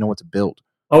solution? How did you know what to build?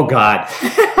 Oh God.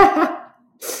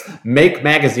 Make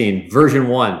Magazine version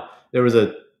 1. There was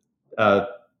a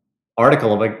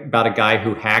article about a guy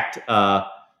who hacked a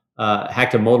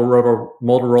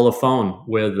Motorola phone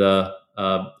with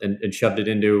and shoved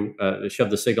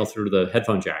the signal through the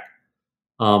headphone jack.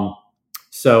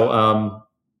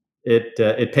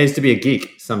 It pays to be a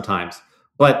geek sometimes.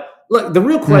 But look, the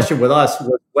real question with us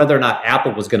was whether or not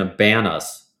Apple was going to ban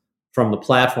us from the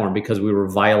platform because we were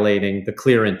violating the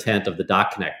clear intent of the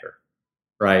dock connector,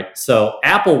 right? So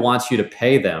Apple wants you to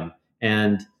pay them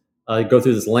and go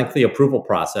through this lengthy approval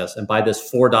process and buy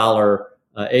this $4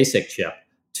 ASIC chip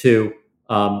to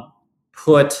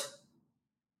put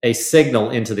a signal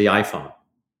into the iPhone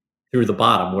through the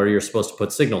bottom where you're supposed to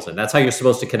put signals in. That's how you're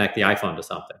supposed to connect the iPhone to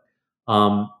something.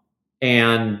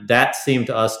 And that seemed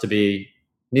to us to be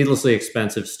needlessly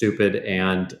expensive, stupid,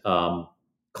 and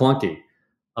clunky.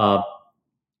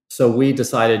 So we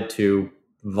decided to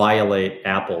violate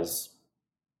Apple's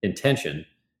intention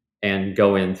and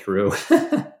go in through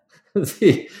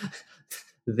the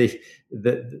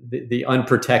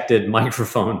unprotected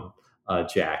microphone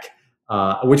jack,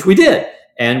 which we did,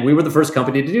 and we were the first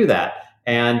company to do that.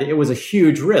 And it was a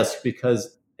huge risk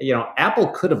because Apple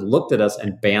could have looked at us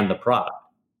and banned the product.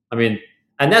 I mean,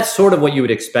 and that's sort of what you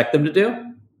would expect them to do.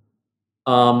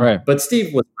 Right. But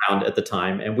Steve was around at the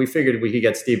time, and we figured we could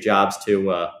get Steve Jobs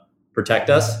to protect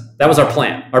us. That was our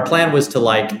plan. Our plan was to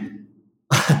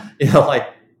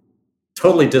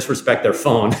totally disrespect their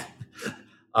phone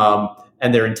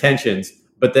and their intentions,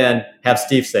 but then have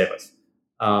Steve save us.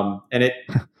 And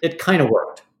it kind of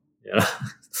worked.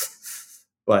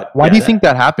 But why do you think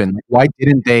that happened? Why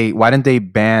didn't they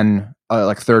ban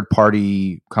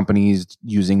third-party companies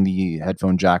using the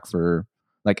headphone jack for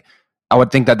I would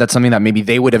think that that's something that maybe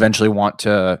they would eventually want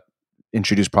to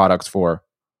introduce products for,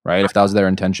 right? If that was their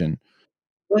intention.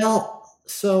 Well,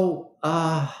 so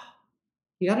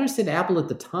you got to understand, Apple at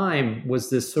the time was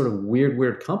this sort of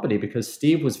weird company because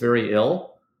Steve was very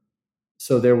ill.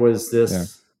 So there was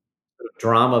this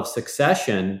drama of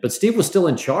succession, but Steve was still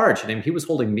in charge, and he was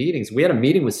holding meetings. We had a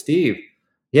meeting with Steve.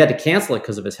 He had to cancel it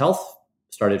because of his health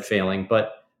started failing.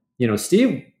 But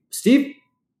Steve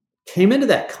came into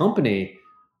that company,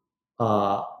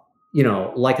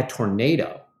 like a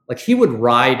tornado. Like he would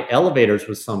ride elevators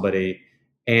with somebody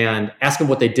and ask them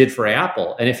what they did for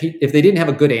Apple, and if they didn't have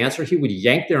a good answer, he would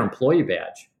yank their employee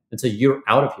badge and say, "You're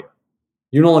out of here.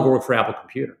 You no longer work for Apple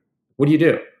Computer. What do you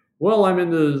do?" "Well, I'm in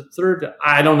the third."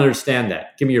 "I don't understand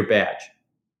that. Give me your badge."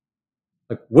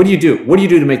 Like, what do you do? What do you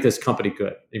do to make this company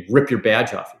good? They rip your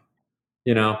badge off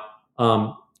you.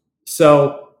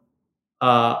 So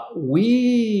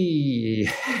we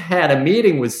had a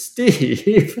meeting with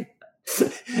Steve,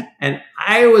 and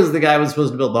I was the guy who was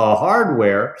supposed to build the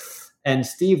hardware, and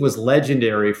Steve was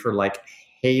legendary for like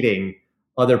hating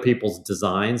other people's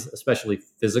designs, especially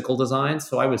physical designs.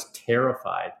 So I was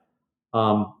terrified.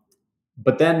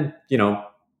 But then, the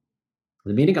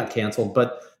meeting got canceled.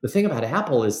 But the thing about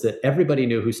Apple is that everybody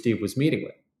knew who Steve was meeting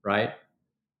with, right?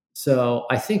 So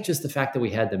I think just the fact that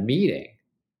we had the meeting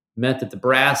meant that the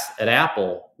brass at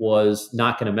Apple was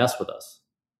not going to mess with us.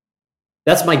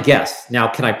 That's my guess. Now,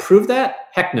 can I prove that?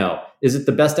 Heck no. Is it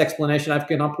the best explanation I've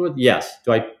come up with? Yes.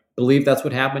 Do I believe that's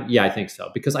what happened? Yeah, I think so.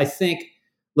 Because I think,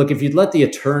 look, if you'd let the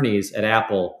attorneys at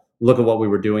Apple look at what we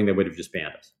were doing, they would have just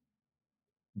banned us.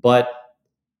 But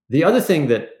the other thing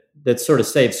that sort of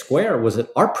saved Square was that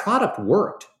our product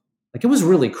worked. Like, it was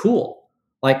really cool.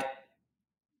 Like,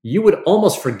 you would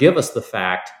almost forgive us the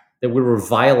fact that we were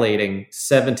violating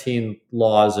 17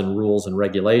 laws and rules and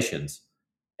regulations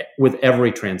with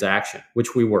every transaction,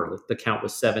 which we were. The count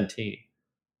was 17.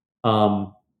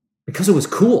 Because it was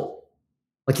cool.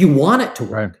 Like, you want it to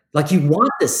work. Right. Like, you want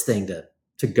this thing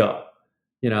to go,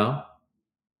 I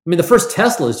mean, the first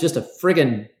Tesla is just a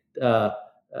friggin'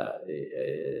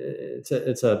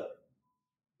 it's a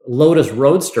Lotus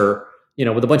Roadster,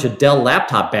 with a bunch of Dell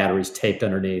laptop batteries taped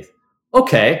underneath.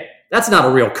 Okay, that's not a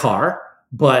real car,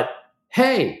 but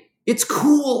hey, it's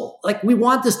cool. Like, we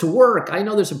want this to work. I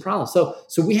know there's some problems. So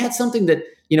we had something that,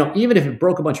 even if it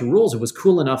broke a bunch of rules, it was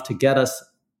cool enough to get us,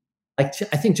 I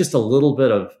think, just a little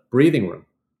bit of breathing room.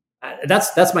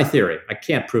 That's my theory. I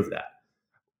can't prove that.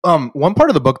 One part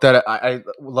of the book that I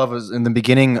love is in the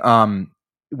beginning,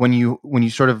 when you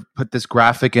sort of put this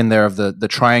graphic in there of the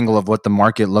triangle of what the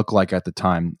market looked like at the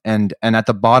time, and at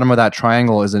the bottom of that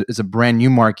triangle is a brand new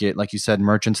market, like you said,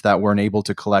 merchants that weren't able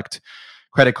to collect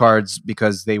credit cards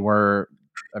because they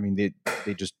didn't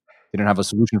have a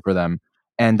solution for them,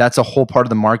 and that's a whole part of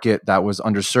the market that was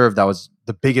underserved. That was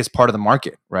the biggest part of the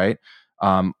market, right?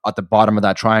 At the bottom of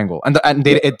that triangle, and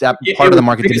that part of the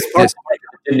market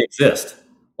didn't exist.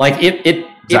 Like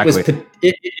Exactly.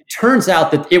 it turns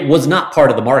out that it was not part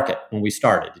of the market when we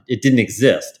started. It didn't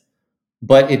exist,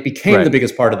 but it became the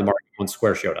biggest part of the market when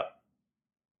Square showed up.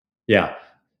 Yeah.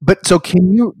 But so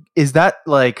is that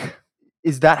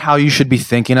how you should be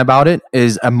thinking about it?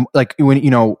 Is like, when,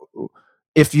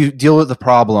 if you deal with the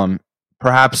problem,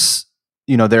 perhaps,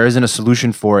 there isn't a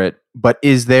solution for it, but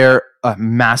is there a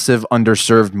massive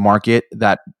underserved market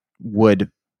that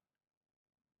would,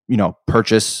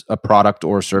 purchase a product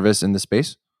or service in the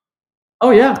space?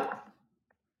 Oh yeah.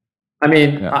 I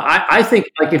mean, Yeah. I think,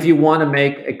 like, if you want to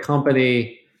make a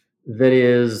company that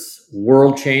is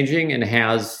world changing and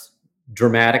has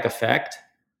dramatic effect,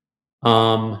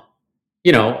 Southwest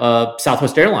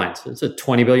Airlines, it's a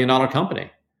 $20 billion company.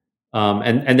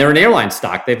 And they're an airline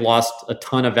stock. They've lost a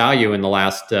ton of value in the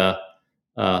last, last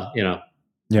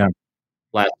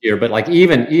year. But like,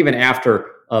 even after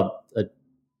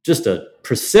just a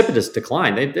precipitous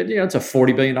decline, it's a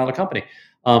 $40 billion company,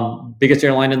 biggest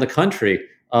airline in the country,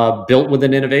 built with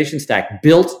an innovation stack,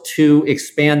 built to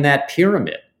expand that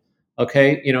pyramid.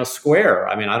 Okay, Square.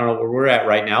 I mean, I don't know where we're at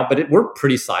right now, but we're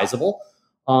pretty sizable.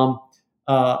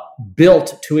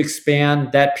 Built to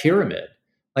expand that pyramid.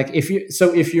 Like, if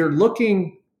you're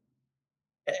looking,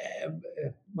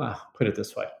 well, put it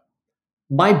this way,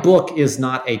 my book is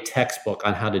not a textbook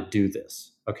on how to do this.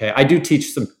 Okay, I do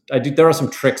teach there are some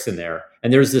tricks in there,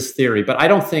 and there's this theory, but I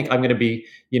don't think I'm going to be,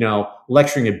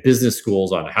 lecturing at business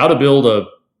schools on how to build a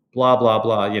blah, blah,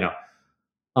 blah,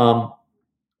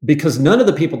 because none of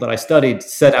the people that I studied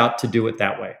set out to do it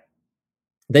that way.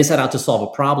 They set out to solve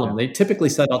a problem. They typically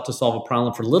set out to solve a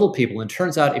problem for little people. And it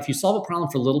turns out, if you solve a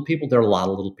problem for little people, there are a lot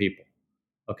of little people.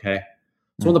 Okay.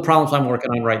 So one of the problems I'm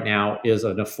working on right now is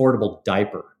an affordable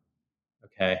diaper.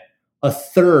 Okay. A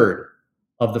third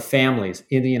of the families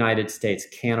in the United States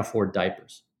can't afford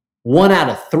diapers. 1 out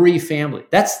of 3 families.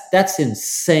 That's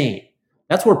insane.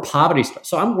 That's where poverty starts.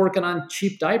 So I'm working on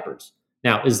cheap diapers.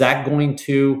 Now, is that going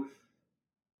to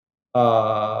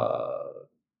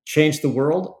change the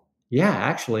world? Yeah,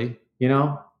 actually,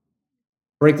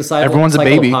 break the cycle Everyone's a of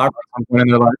baby poverty. at some point in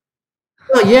their life.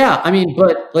 Well, yeah, I mean,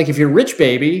 but like if you're rich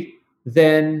baby,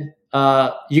 then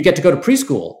you get to go to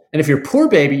preschool, and if you're poor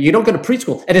baby, you don't go to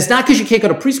preschool. And it's not because you can't go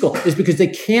to preschool; it's because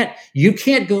you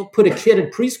can't go put a kid in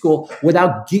preschool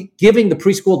without giving the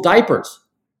preschool diapers.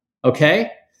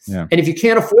 Okay. Yeah. And if you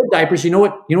can't afford diapers, you know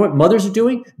what mothers are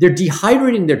doing? They're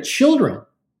dehydrating their children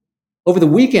over the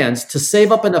weekends to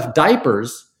save up enough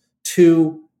diapers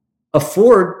to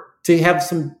afford to have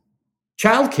some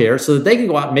childcare so that they can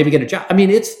go out and maybe get a job. I mean,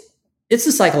 it's the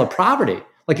cycle of poverty.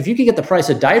 Like if you could get the price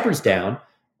of diapers down,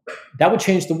 that would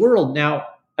change the world. Now,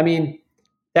 I mean,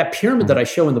 that pyramid that I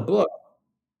show in the book,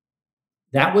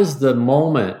 that was the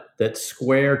moment that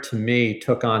Square to me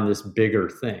took on this bigger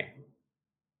thing.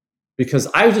 Because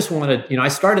I just wanted, I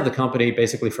started the company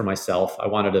basically for myself. I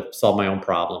wanted to solve my own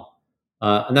problem.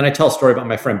 And then I tell a story about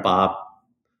my friend Bob.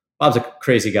 Bob's a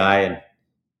crazy guy, and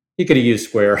he could have used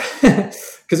Square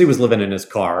because he was living in his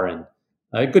car, and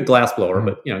a good glass blower,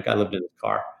 but guy lived in his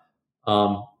car.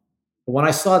 But when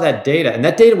I saw that data, and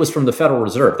that data was from the Federal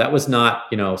Reserve, that was not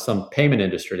some payment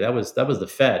industry. That was the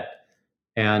Fed,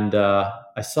 and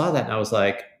I saw that, and I was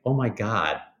like, oh my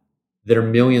God, there are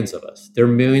millions of us. There are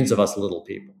millions of us little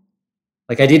people.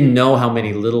 Like I didn't know how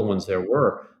many little ones there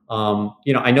were.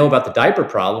 I know about the diaper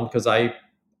problem because I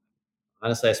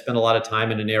spend a lot of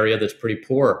time in an area that's pretty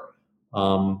poor.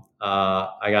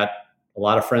 I got a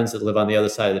lot of friends that live on the other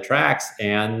side of the tracks,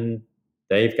 and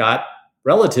they've got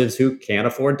relatives who can't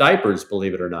afford diapers,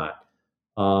 believe it or not.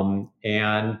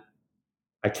 And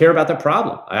I care about that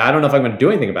problem. I don't know if I'm going to do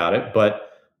anything about it, but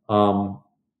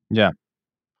yeah,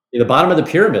 the bottom of the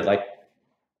pyramid,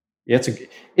 it's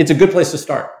a good place to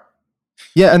start.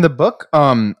 Yeah, and the book,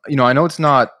 I know it's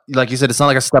not, like you said, it's not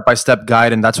like a step-by-step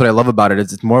guide, and that's what I love about it.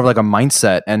 It's more of like a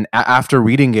mindset. And after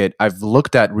reading it, I've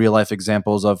looked at real-life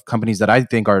examples of companies that I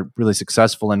think are really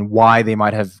successful and why they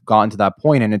might have gotten to that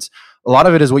point. And it's a lot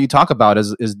of it is what you talk about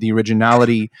is the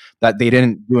originality that they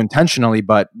didn't do intentionally,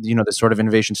 but the sort of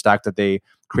innovation stack that they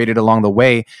created along the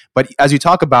way. But as you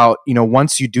talk about,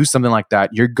 once you do something like that,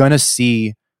 you're gonna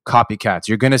see copycats,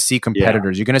 you're gonna see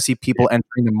competitors, you're gonna see people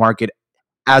entering the market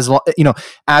as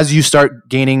you start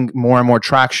gaining more and more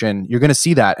traction, you're going to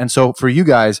see that. And so for you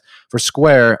guys, for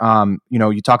Square,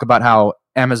 you talk about how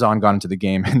Amazon got into the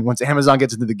game, and once Amazon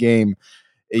gets into the game,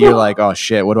 you're like, oh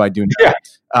shit, what do I do now? Yeah.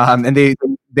 And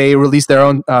they release their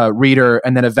own reader,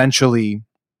 and then eventually,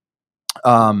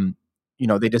 they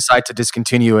decide to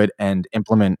discontinue it and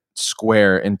implement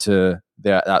Square into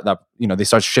that they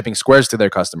start shipping squares to their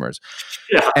customers.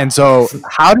 Yeah. And so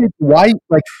I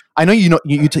know you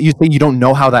say you don't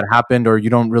know how that happened, or you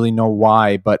don't really know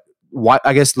why, but why,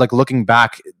 I guess, like looking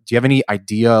back, do you have any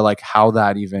idea like how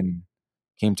that even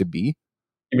came to be?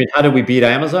 You mean how did we beat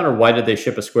Amazon, or why did they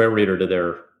ship a Square reader to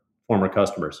their former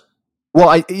customers?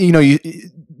 Well,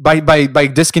 by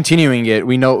discontinuing it,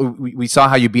 we saw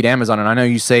how you beat Amazon, and I know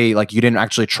you say like you didn't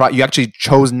actually try. You actually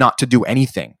chose not to do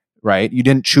anything, right? You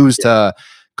didn't choose to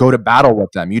go to battle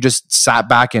with them. You just sat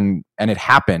back and it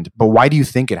happened. But why do you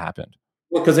think it happened?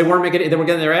 Well, because they were getting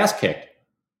their ass kicked.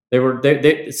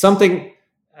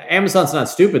 Amazon's not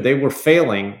stupid. They were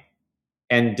failing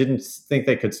and didn't think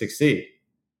they could succeed.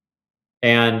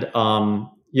 And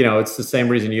it's the same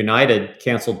reason United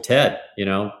canceled TED.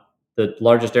 The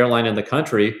largest airline in the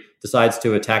country decides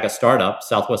to attack a startup.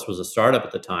 Southwest was a startup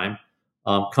at the time.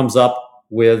 Comes up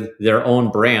with their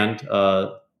own brand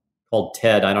called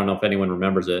TED. I don't know if anyone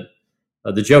remembers it.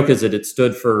 The joke is that it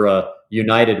stood for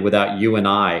United without you and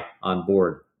I on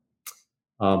board.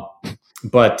 Yeah.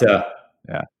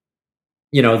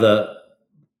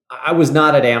 I was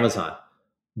not at Amazon,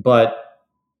 but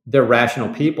they're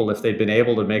rational people. If they'd been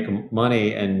able to make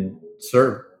money and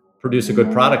produce a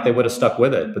good product, they would have stuck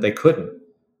with it, but they couldn't.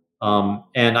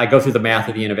 And I go through the math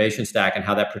of the innovation stack and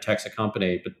how that protects a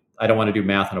company, but I don't want to do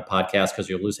math on a podcast because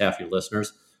you'll lose half your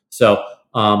listeners. So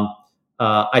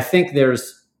I think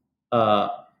there's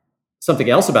something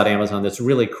else about Amazon that's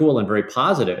really cool and very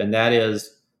positive, and that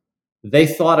is they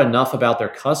thought enough about their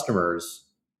customers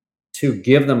to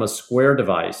give them a Square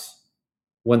device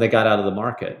when they got out of the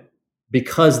market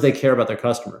because they care about their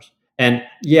customers. And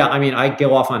yeah, I mean, I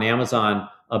go off on Amazon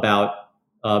about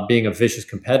being a vicious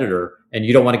competitor, and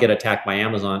you don't want to get attacked by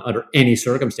Amazon under any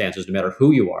circumstances, no matter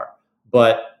who you are.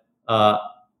 But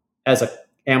as an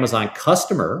Amazon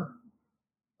customer,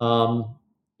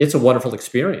 it's a wonderful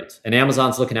experience, and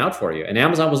Amazon's looking out for you. And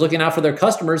Amazon was looking out for their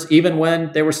customers even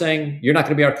when they were saying, you're not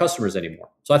going to be our customers anymore.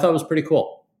 So I thought it was pretty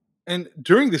cool. And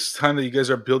during this time that you guys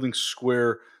are building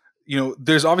Square,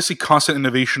 there's obviously constant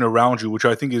innovation around you, which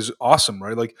I think is awesome,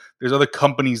 right? Like there's other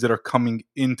companies that are coming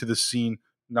into the scene,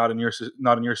 not in your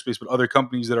space, but other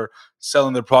companies that are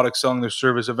selling their product, selling their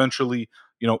service. Eventually,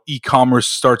 e-commerce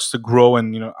starts to grow,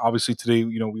 and obviously today,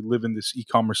 we live in this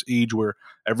e-commerce age where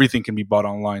everything can be bought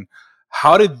online.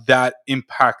 How did that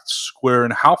impact Square,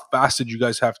 and how fast did you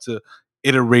guys have to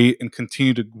iterate and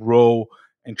continue to grow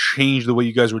and change the way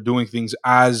you guys were doing things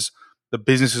as the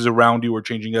businesses around you were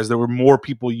changing, as there were more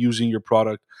people using your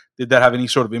product? Did that have any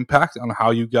sort of impact on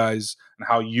how you guys and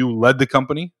how you led the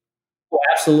company? Well,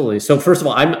 absolutely. So first of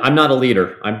all, I'm not a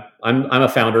leader. I'm a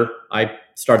founder. I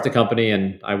started the company,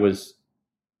 and I was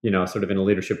sort of in a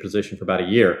leadership position for about a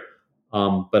year.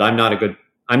 But I'm not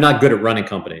good at running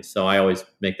companies. So I always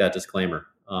make that disclaimer.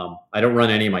 I don't run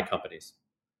any of my companies.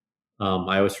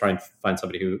 I always try and find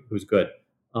somebody who's good.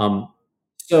 Um,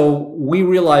 so we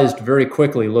realized very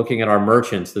quickly, looking at our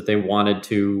merchants, that they wanted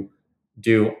to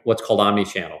do what's called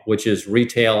omni-channel, which is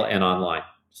retail and online.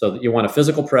 So that you want a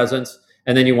physical presence,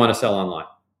 and then you want to sell online.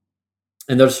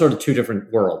 And those are sort of two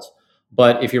different worlds.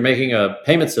 But if you're making a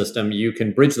payment system, you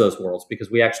can bridge those worlds,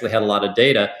 because we actually had a lot of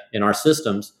data in our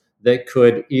systems that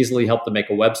could easily help them make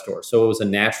a web store. So it was a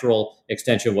natural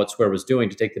extension of what Square was doing,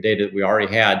 to take the data that we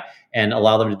already had and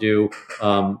allow them to do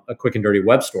a quick and dirty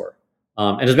web store.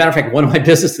 And as a matter of fact, one of my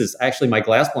businesses, actually my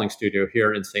glassblowing studio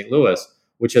here in St. Louis,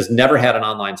 which has never had an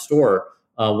online store,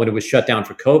 when it was shut down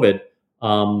for COVID,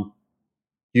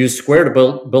 used Square to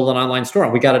build an online store.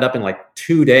 And we got it up in like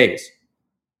 2 days.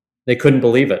 They couldn't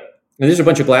believe it. And these are a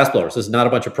bunch of glassblowers. This is not a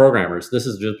bunch of programmers. This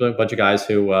is just a bunch of guys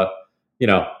who,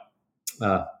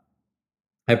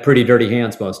 have pretty dirty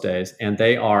hands most days, and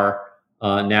they are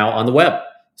now on the web.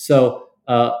 So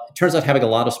it turns out having a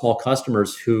lot of small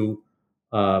customers who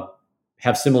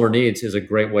have similar needs is a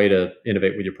great way to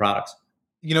innovate with your products.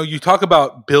 You talk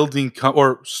about building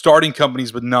or starting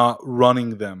companies, but not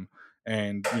running them,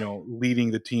 and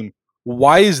leading the team.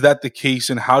 Why is that the case,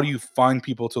 and how do you find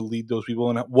people to lead those people,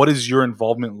 and what is your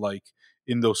involvement like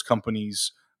in those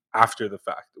companies after the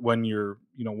fact, when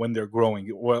when they're growing,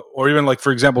 or even like,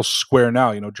 for example, Square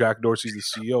now? Jack Dorsey's the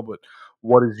CEO, but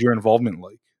what is your involvement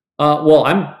like? Well,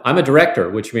 I'm a director,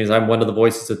 which means I'm one of the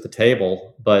voices at the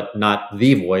table, but not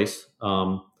the voice.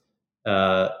 Square's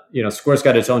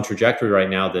got its own trajectory right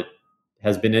now that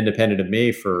has been independent of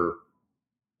me for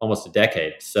almost a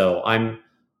decade. So I'm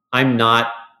not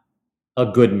a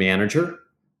good manager.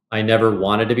 I never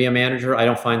wanted to be a manager. I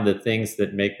don't find the things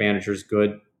that make managers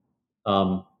good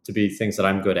to be things that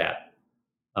I'm good at.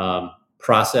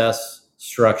 Process,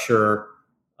 structure,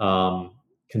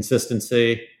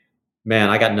 consistency. Man,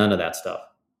 I got none of that stuff.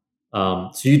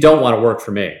 So you don't want to work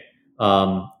for me.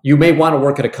 You may want to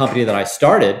work at a company that I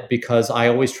started, because I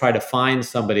always try to find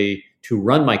somebody to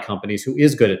run my companies who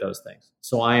is good at those things.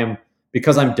 So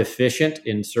because I'm deficient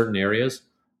in certain areas,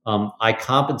 I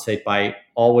compensate by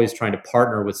always trying to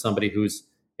partner with somebody who's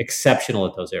exceptional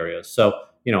at those areas. So,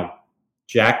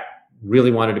 Jack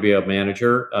really wanted to be a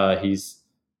manager. He's,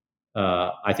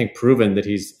 I think, proven that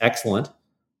he's excellent.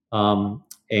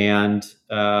 And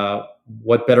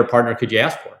what better partner could you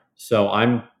ask for? So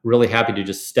I'm really happy to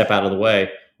just step out of the way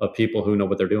of people who know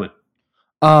what they're doing.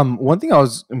 One thing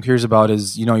I'm curious about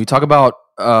is, you talk about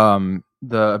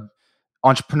the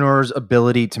entrepreneur's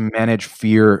ability to manage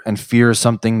fear, and fear is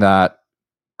something that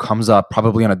comes up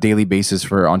probably on a daily basis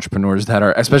for entrepreneurs that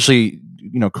are, especially,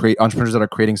 create entrepreneurs that are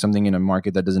creating something in a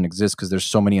market that doesn't exist, because there's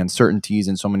so many uncertainties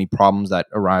and so many problems that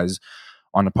arise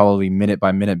on a probably minute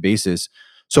by minute basis.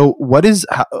 So what has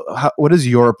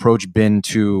your approach been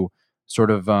to sort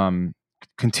of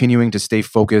continuing to stay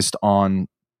focused on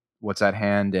what's at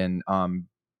hand, and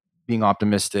being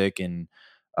optimistic, and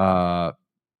I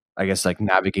guess, like,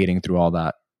 navigating through all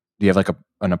that? Do you have like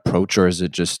an approach, or is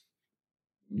it just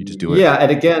you just do it? Yeah,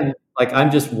 and again, like, I'm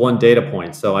just one data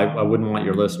point, so I wouldn't want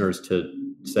your listeners to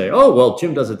say, "Oh, well,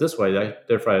 Jim does it this way,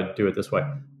 therefore I do it this way."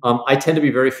 I tend to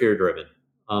be very fear driven.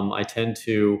 I tend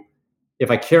to, if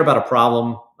I care about a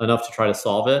problem enough to try to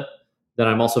solve it, then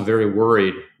I'm also very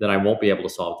worried that I won't be able to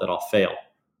solve it, that I'll fail.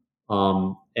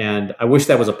 And I wish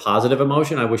that was a positive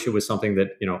emotion. I wish it was something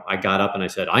that, I got up and I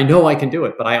said, I know I can do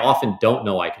it, but I often don't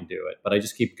know I can do it, but I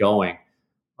just keep going.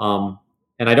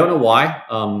 And I don't know why.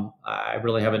 I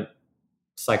really haven't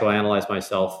psychoanalyzed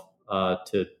myself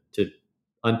to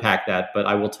unpack that, but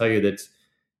I will tell you that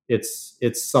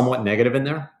it's somewhat negative in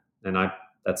there, and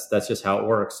that's just how it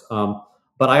works.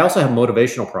 But I also have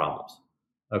motivational problems.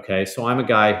 Okay, so I'm a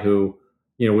guy who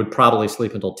would probably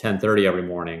sleep until 10:30 every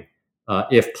morning,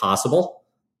 if possible.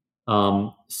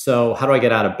 So how do I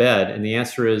get out of bed? And the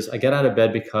answer is, I get out of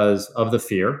bed because of the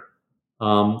fear,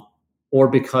 or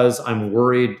because I'm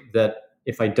worried that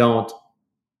if I don't,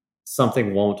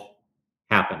 something won't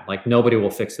happen. Like nobody will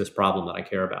fix this problem that I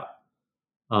care about.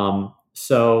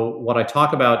 So what I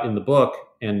talk about in the book,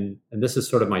 and this is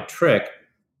sort of my trick,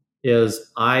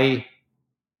 is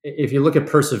if you look at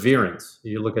perseverance,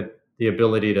 you look at the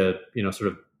ability to,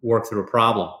 sort of work through a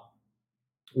problem,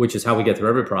 which is how we get through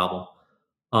every problem.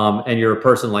 And you're a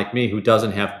person like me who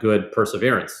doesn't have good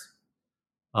perseverance,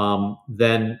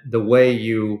 then the way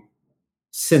you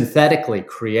synthetically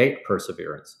create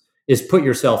perseverance is put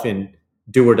yourself in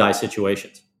do or die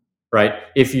situations, right?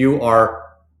 If you are,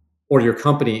 or your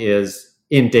company is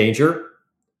in danger,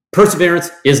 perseverance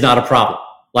is not a problem.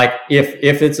 Like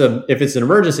if it's an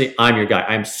emergency, I'm your guy.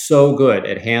 I'm so good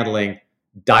at handling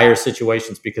dire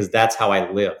situations because that's how I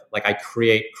live. Like I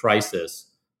create crisis.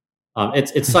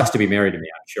 It sucks to be married to me,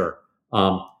 I'm sure,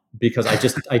 because I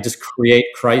just create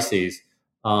crises,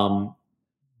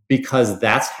 because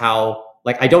that's how.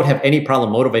 Like I don't have any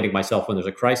problem motivating myself when there's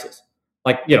a crisis.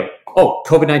 Like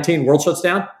COVID-19, world shuts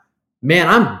down. Man,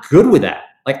 I'm good with that.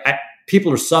 Like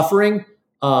people are suffering.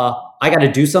 I got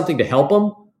to do something to help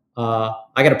them.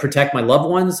 I got to protect my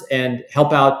loved ones and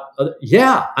help out.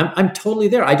 I'm totally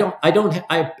there.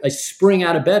 I spring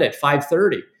out of bed at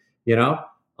 5:30.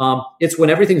 It's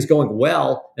when everything's going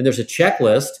well and there's a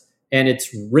checklist and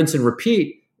it's rinse and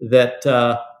repeat that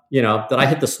that I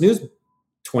hit the snooze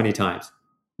 20 times.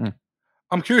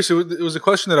 I'm curious. It was a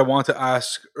question that I wanted to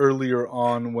ask earlier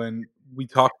on when we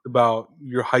talked about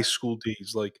your high school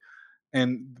days.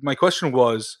 And my question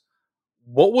was,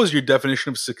 what was your definition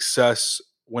of success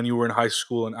when you were in high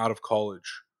school and out of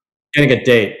college? Getting a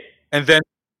date. And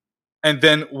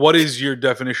then what is your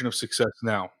definition of success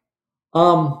now?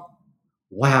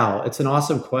 Wow, it's an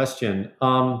awesome question.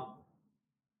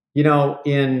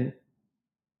 In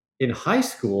high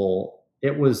school,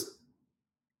 it was.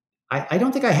 I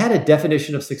don't think I had a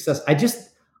definition of success. I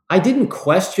didn't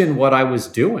question what I was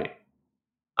doing.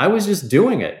 I was just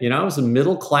doing it. I was a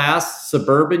middle class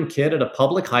suburban kid at a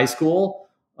public high school.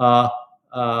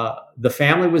 The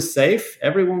family was safe.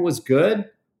 Everyone was good.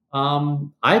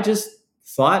 I just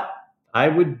thought I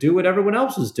would do what everyone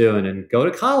else was doing and go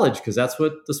to college because that's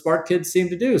what the smart kids seem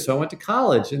to do. So I went to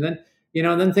college, and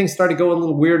then things started going a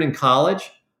little weird in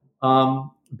college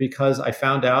because I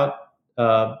found out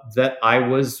that I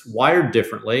was wired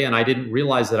differently, and I didn't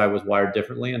realize that I was wired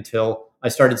differently until I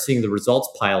started seeing the results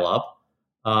pile up.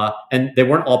 And they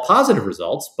weren't all positive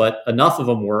results, but enough of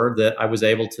them were that I was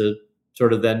able to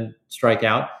sort of then strike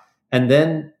out. And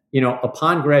then,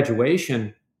 upon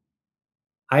graduation,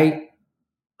 I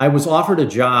was offered a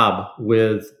job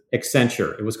with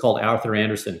Accenture. It was called Arthur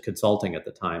Andersen Consulting at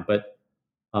the time, but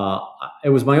it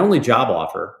was my only job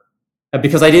offer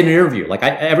because I didn't interview. Like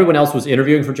everyone else was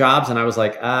interviewing for jobs, and I was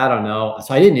like, I don't know.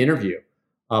 So I didn't interview.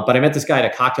 But I met this guy at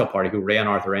a cocktail party who ran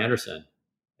Arthur Andersen.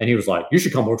 And he was like, you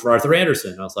should come work for Arthur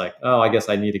Andersen. And I was like, oh, I guess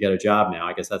I need to get a job now.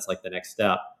 I guess that's like the next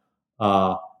step.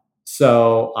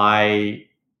 So I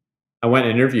went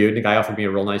and interviewed, and the guy offered me a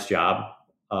real nice job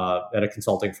at a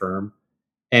consulting firm.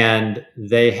 And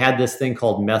they had this thing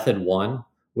called Method 1,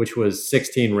 which was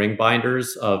 16 ring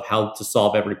binders of how to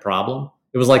solve every problem.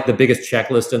 It was like the biggest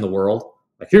checklist in the world.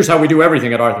 Like, here's how we do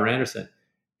everything at Arthur Andersen.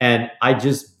 And I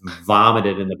just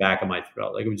vomited in the back of my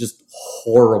throat. Like, it was just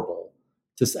horrible.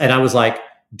 And I was like,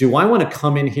 do I want to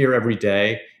come in here every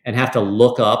day and have to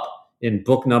look up in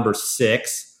book number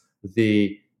 6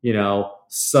 the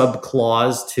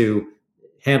subclause to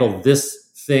handle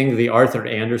this thing the Arthur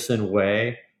Andersen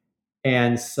way?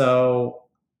 And so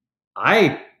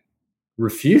I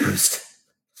refused.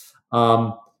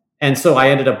 And so I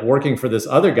ended up working for this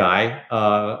other guy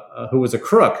who was a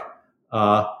crook.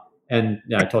 And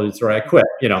I told you the story. I quit.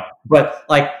 But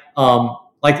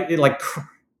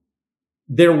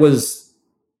there was.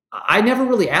 I never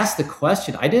really asked the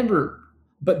question. I never.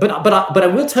 But I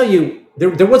will tell you,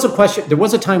 there was a question. There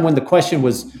was a time when the question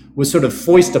was sort of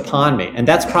foisted upon me, and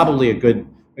that's probably a good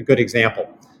example.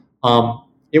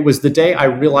 It was the day I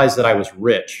realized that I was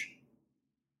rich.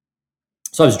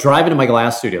 So I was driving to my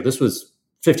glass studio. This was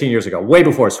 15 years ago, way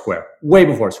before Square. I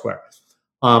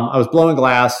was blowing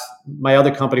glass. My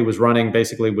other company was running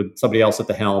basically with somebody else at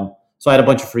the helm. So I had a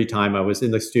bunch of free time. I was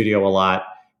in the studio a lot.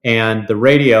 And the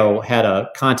radio had a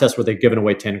contest where they'd given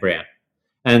away 10 grand.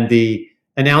 And the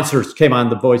announcers came on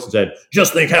the voice and said,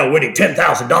 just think how winning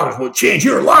 $10,000 will change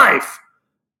your life.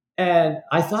 And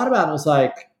I thought about it and I was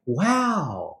like,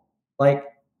 wow, like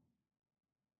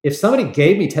if somebody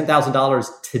gave me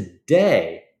 $10,000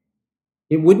 today,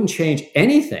 it wouldn't change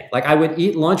anything. Like I would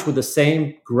eat lunch with the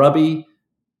same grubby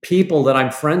people that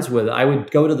I'm friends with. I would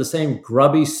go to the same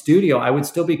grubby studio. I would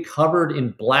still be covered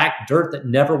in black dirt that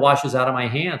never washes out of my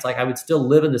hands. Like I would still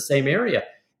live in the same area.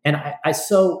 And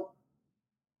so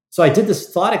I did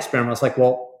this thought experiment. I was like,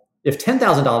 well, if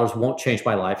 $10,000 won't change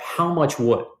my life, how much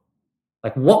would?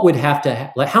 Like what would have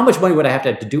to, like how much money would I have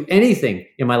to do anything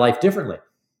in my life differently?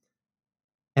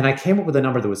 And I came up with a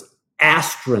number that was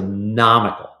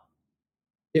astronomical.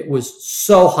 It was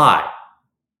so high.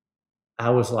 I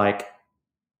was like,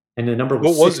 and the number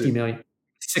was $60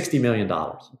 million.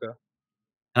 Okay. And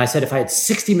I said, if I had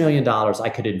 $60 million, I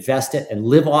could invest it and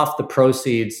live off the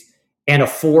proceeds and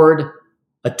afford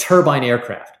a turbine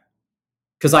aircraft.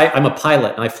 Because I'm a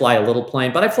pilot and I fly a little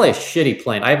plane, but I fly a shitty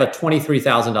plane. I have a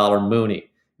 $23,000 Mooney. It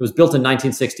was built in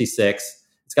 1966.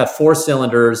 It's got 4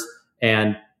 cylinders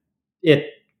and it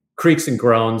creaks and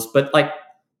groans. But like,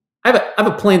 I have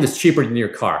a plane that's cheaper than your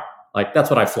car. Like that's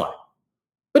what I fly.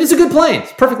 But it's a good plane.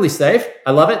 It's perfectly safe.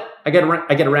 I love it. I get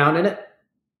around in it.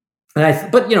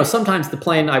 But sometimes the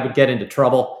plane I would get into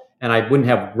trouble and I wouldn't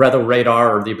have weather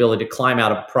radar or the ability to climb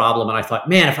out of a problem. And I thought,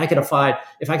 man, if I could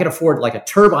afford like a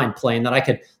turbine plane that I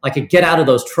could get out of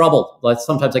those trouble. Like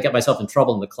sometimes I get myself in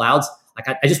trouble in the clouds. Like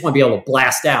I just want to be able to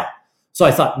blast out. So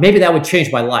I thought maybe that would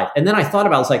change my life. And then I thought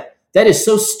about it, I was like, that is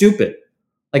so stupid.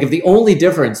 Like if the only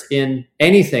difference in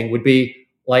anything would be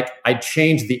like I'd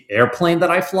change the airplane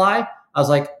that I fly, I was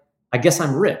like, I guess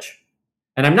I'm rich.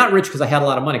 And I'm not rich because I had a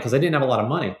lot of money, because I didn't have a lot of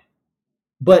money.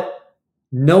 But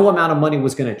no amount of money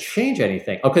was going to change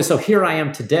anything. Okay, so here I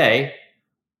am today.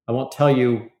 I won't tell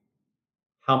you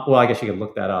how, well, I guess you could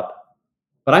look that up.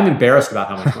 But I'm embarrassed about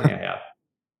how much money I have.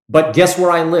 But guess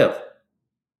where I live?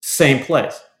 Same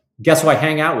place. Guess who I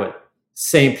hang out with?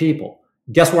 Same people.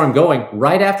 Guess where I'm going?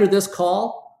 Right after this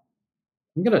call,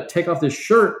 I'm going to take off this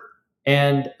shirt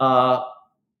and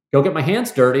go get my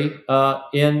hands dirty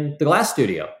in the glass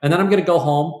studio. And then I'm going to go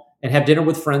home and have dinner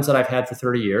with friends that I've had for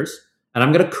 30 years. And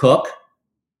I'm going to cook.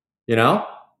 We're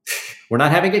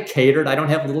not having it catered. I don't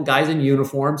have little guys in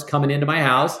uniforms coming into my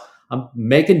house. I'm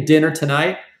making dinner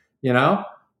tonight, and I'm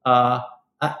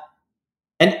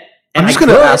just going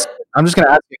to ask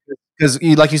you, because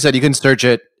like you said, you can search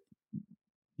it.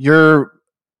 You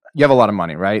have a lot of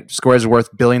money, right? Square is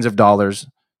worth billions of dollars.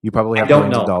 You probably have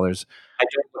billions of dollars. I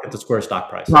don't look at the Square stock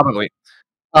price. Probably.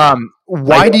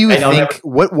 Why do you think,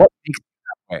 what makes you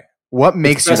that way? What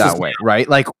makes you that way, right?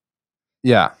 Like,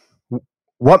 yeah.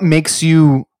 What makes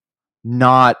you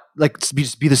not like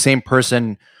just be the same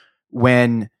person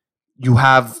when you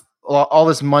have all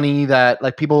this money that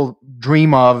like people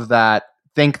dream of, that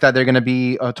think that they're going to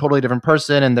be a totally different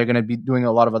person and they're going to be doing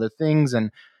a lot of other things,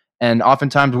 and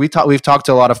oftentimes we've talked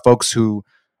to a lot of folks who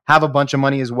have a bunch of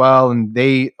money as well, and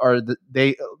they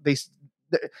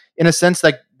in a sense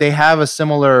like they have a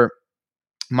similar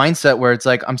mindset where it's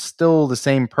like I'm still the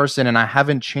same person and I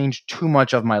haven't changed too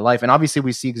much of my life. And obviously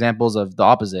we see examples of the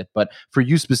opposite, but for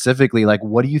you specifically, like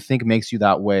what do you think makes you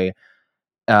that way,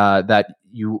 that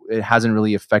it hasn't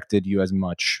really affected you as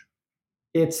much?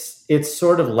 It's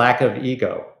sort of lack of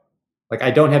ego. Like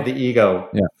I don't have the ego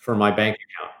for my bank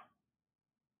account.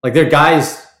 Like there are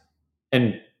guys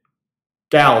and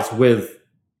gals with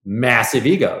massive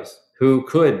egos who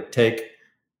could take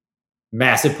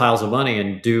massive piles of money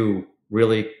and do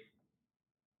really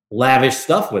lavish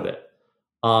stuff with it.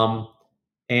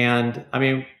 And I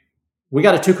mean, we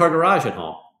got a 2-car garage at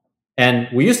home, and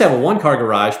we used to have a 1-car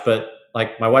garage, but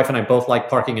like my wife and I both like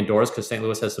parking indoors because St.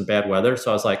 Louis has some bad weather.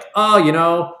 So I was like,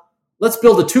 let's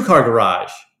build a 2-car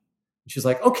garage. And she's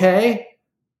like, okay.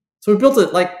 So we built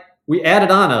it, like we added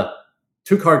on a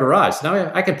 2-car garage.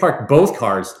 Now I can park both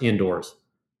cars indoors.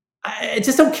 I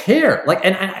just don't care. Like,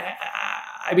 and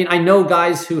I mean, I know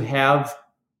guys who have,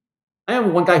 I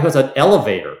have one guy who has an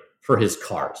elevator for his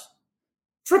cars.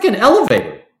 Freaking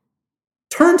elevator.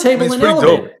 Turntable and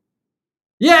elevator. Dope.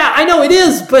 Yeah, I know it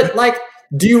is, but like,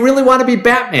 do you really want to be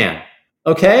Batman?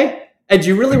 Okay? And do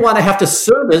you really want to have to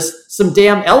service some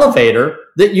damn elevator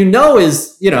that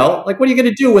is, like, what are you going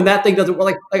to do when that thing doesn't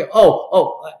work?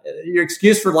 Your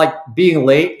excuse for like being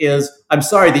late is, I'm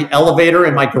sorry, the elevator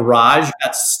in my garage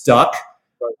got stuck.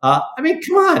 I mean,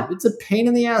 come on. It's a pain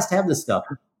in the ass to have this stuff.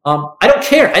 I don't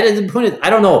care. The point is, I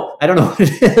don't know what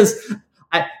it is.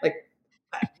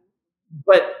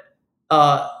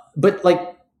 But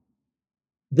like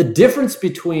the difference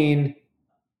between,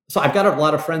 so I've got a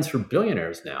lot of friends who are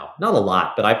billionaires now. Not a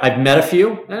lot, but I've met a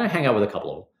few and I hang out with a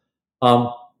couple of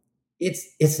them.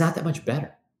 It's not that much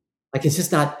better. Like, it's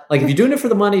just not, like, if you're doing it for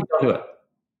the money, don't do it.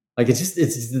 Like, it's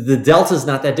the delta's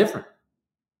not that different,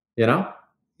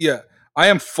 Yeah. I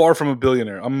am far from a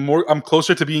billionaire. I'm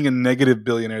closer to being a negative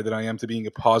billionaire than I am to being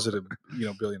a positive,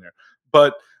 billionaire.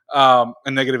 But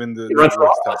and negative in the He runs for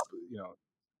worst type. office.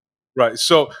 Right.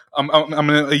 So I'm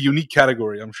in a unique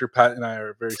category. I'm sure Pat and I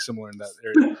are very similar in that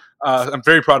area. I'm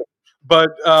very proud of it.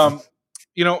 But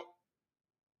you know,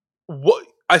 what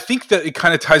I think that it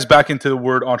kind of ties back into the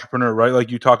word entrepreneur, right?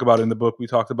 Like you talk about in the book, we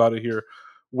talked about it here,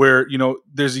 where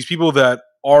there's these people that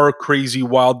are crazy,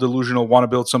 wild, delusional, want to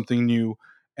build something new,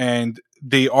 and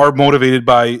they are motivated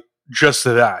by just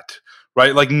that,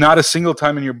 right? Like not a single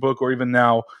time in your book or even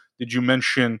now did you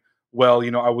mention, well,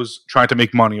 I was trying to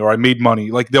make money or I made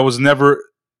money. Like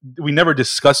we never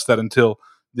discussed that until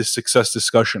this success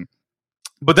discussion.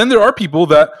 But then there are people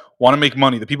that want to make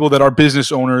money, the people that are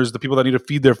business owners, the people that need to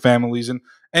feed their families, and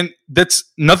that's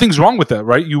nothing's wrong with that,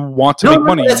 right? You want to make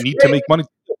money, you That's need to great. make money.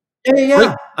 Yeah, yeah, Right?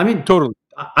 yeah. I mean, Totally.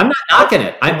 I'm not knocking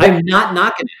it. I'm not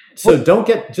knocking it. So don't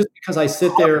get just because I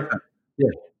sit there. Yeah.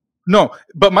 No,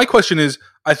 but my question is,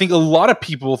 I think a lot of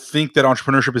people think that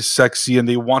entrepreneurship is sexy and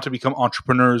they want to become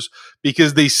entrepreneurs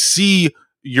because they see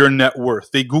your net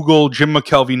worth. They Google Jim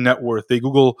McKelvey net worth. They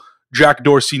Google Jack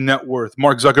Dorsey net worth,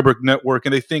 Mark Zuckerberg net worth,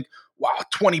 and they think, wow,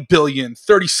 20 billion,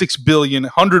 36 billion,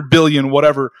 100 billion,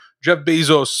 whatever. Jeff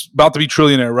Bezos about to be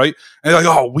trillionaire, right? And they're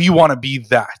like, oh, we want to be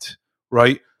that,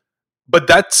 right? But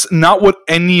that's not what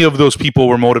any of those people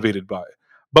were motivated by.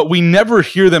 But we never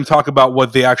hear them talk about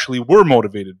what they actually were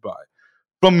motivated by.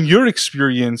 From your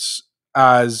experience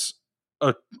as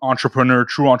an entrepreneur,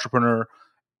 true entrepreneur,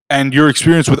 and your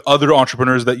experience with other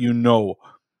entrepreneurs that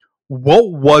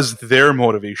what was their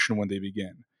motivation when they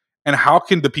began? And how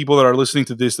can the people that are listening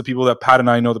to this, the people that Pat and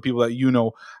I know, the people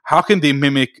that how can they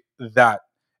mimic that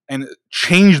and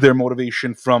change their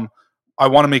motivation from I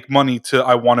want to make money to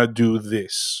I want to do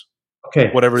this, Okay.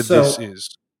 whatever this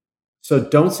is? So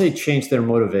don't say change their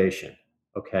motivation.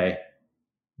 Okay.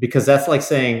 Because that's like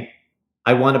saying,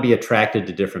 I want to be attracted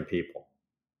to different people.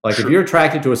 Like if you're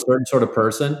attracted to a certain sort of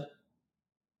person,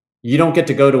 you don't get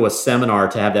to go to a seminar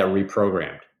to have that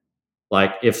reprogrammed.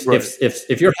 Like if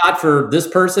you're hot for this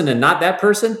person and not that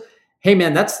person, hey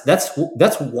man, that's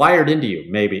wired into you.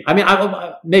 Maybe. I mean,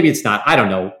 maybe it's not. I don't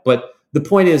know. But the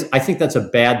point is, I think that's a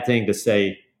bad thing to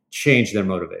say. Change their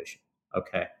motivation.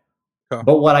 Okay.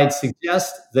 But what I'd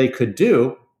suggest they could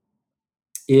do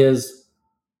is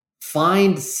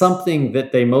find something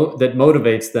that that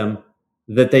motivates them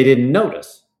that they didn't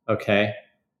notice. Okay.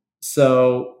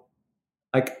 So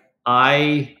like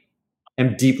I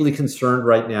am deeply concerned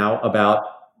right now about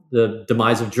the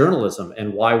demise of journalism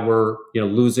and why we're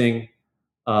losing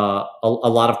a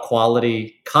lot of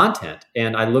quality content.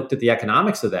 And I looked at the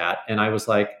economics of that and I was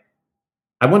like,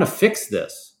 I want to fix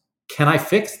this. Can I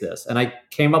fix this? And I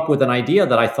came up with an idea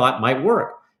that I thought might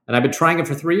work. And I've been trying it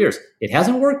for 3 years. It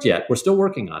hasn't worked yet. We're still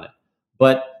working on it.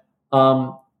 But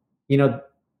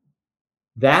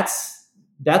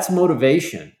that's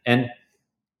motivation. And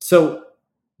so,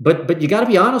 but you got to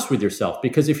be honest with yourself,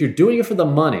 because if you're doing it for the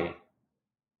money,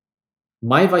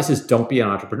 my advice is don't be an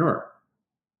entrepreneur.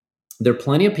 There are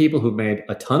plenty of people who've made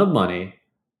a ton of money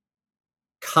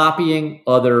copying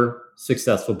other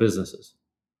successful businesses.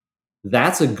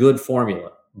 That's a good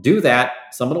formula. Do that.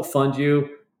 Someone will fund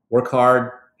you. Work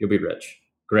hard. You'll be rich.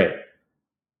 Great.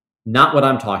 Not what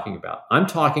I'm talking about. I'm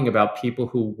talking about people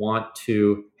who want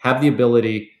to have the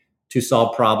ability to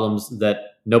solve problems that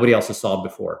nobody else has solved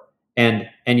before. And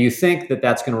you think that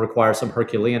that's going to require some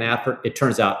Herculean effort. It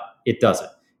turns out it doesn't.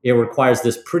 It requires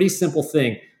this pretty simple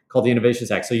thing called the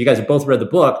Innovations Act. So you guys have both read the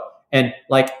book. And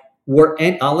let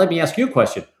me ask you a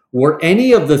question. Were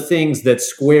any of the things that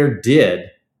Square did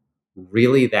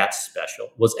really that special?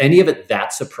 Was any of it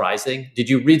that surprising? Did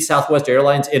you read Southwest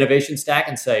Airlines Innovation Stack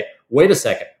and say, wait a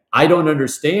second, I don't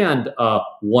understand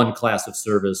one class of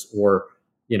service or,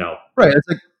 Right. It's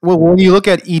like, well, when you look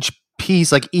at each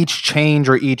piece, like each change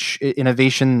or each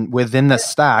innovation within the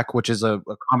stack, which is a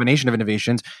combination of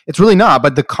innovations, it's really not,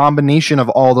 but the combination of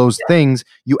all those things,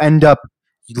 you end up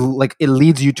like it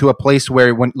leads you to a place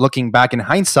where when looking back in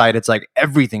hindsight, it's like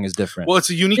everything is different. Well, it's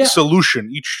a unique solution.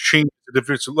 Each change is a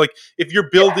different. Like if you're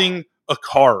building a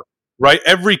car, right?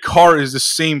 Every car is the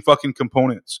same fucking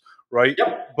components, right?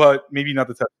 Yep. But maybe not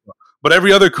the Tesla. But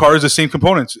every other car is the same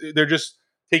components. They're just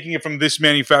taking it from this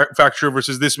manufacturer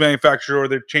versus this manufacturer, or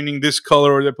they're changing this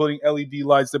color, or they're putting LED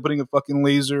lights, they're putting a fucking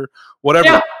laser, whatever.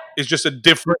 Yeah. It's just a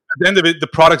different, at the end of it, the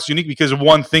product's unique because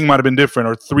one thing might have been different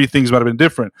or three things might have been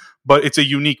different, but it's a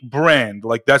unique brand.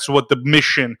 Like that's what the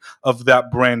mission of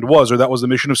that brand was, or that was the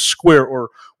mission of Square or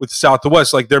with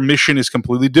Southwest. Like their mission is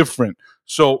completely different.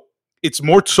 So it's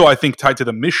more so, I think, tied to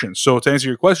the mission. So to answer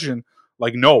your question,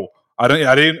 like, no,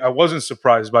 I wasn't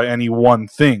surprised by any one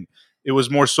thing. It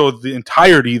was more so the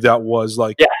entirety that was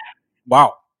like,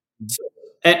 wow.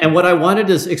 And what I wanted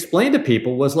to explain to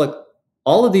people was, look,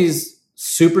 all of these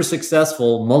super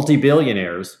successful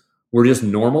multi-billionaires were just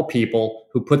normal people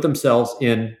who put themselves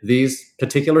in these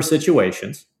particular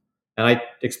situations. And I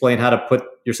explained how to put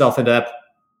yourself into that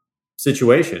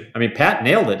situation. I mean, Pat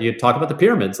nailed it. You talk about the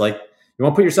pyramids. Like, you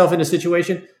want to put yourself in a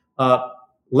situation,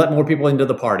 let more people into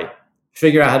the party.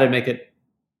 Figure out how to make it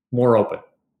more open.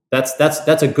 That's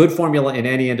a good formula in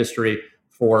any industry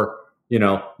for,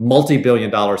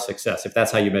 multi-billion-dollar success, if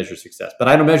that's how you measure success. But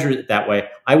I don't measure it that way.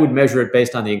 I would measure it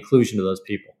based on the inclusion of those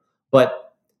people.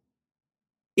 But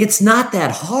it's not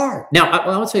that hard. Now,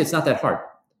 I would say it's not that hard.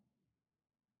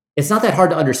 It's not that hard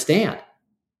to understand.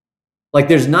 Like,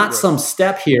 there's not some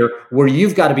step here where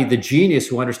you've got to be the genius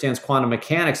who understands quantum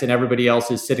mechanics and everybody else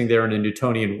is sitting there in a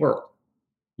Newtonian world.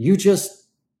 You just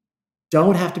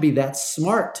don't have to be that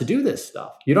smart to do this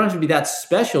stuff. You don't have to be that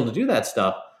special to do that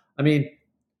stuff. I mean,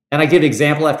 and I give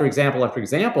example after example after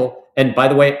example. And by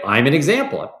the way, I'm an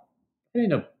example. I didn't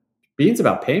know beans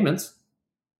about payments.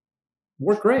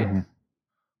 Work great. Mm-hmm.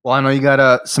 Well, I know you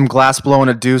got some glass blowing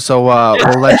to do, so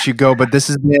we'll let you go. But this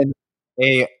has been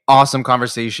a awesome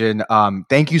conversation.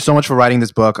 Thank you so much for writing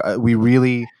this book. We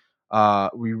really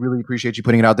appreciate you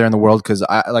putting it out there in the world, because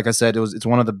like I said, it's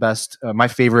one of the best, my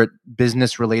favorite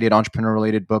business related, entrepreneur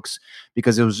related books,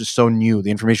 because it was just so new. The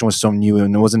information was so new,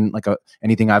 and it wasn't like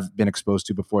anything I've been exposed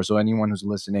to before. So anyone who's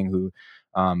listening who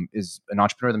is an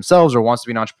entrepreneur themselves or wants to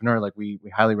be an entrepreneur, like we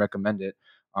highly recommend it.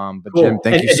 But cool. Jim,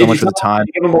 thank you so much for the time.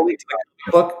 Give them a link to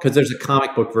the book, because there's a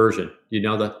comic book version. You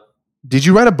know that. Did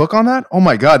you write a book on that? Oh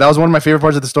my God, that was one of my favorite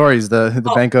parts of the stories. The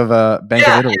Bank of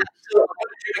Italy. Yeah. So,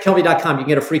 McKelvey.com, you can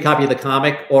get a free copy of the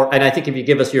comic, and I think if you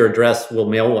give us your address, we'll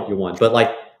mail what you want. But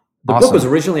like, the book was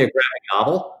originally a graphic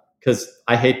novel, because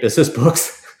I hate business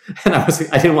books, and I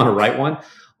didn't want to write one.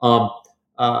 I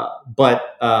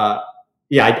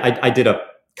did a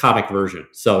comic version,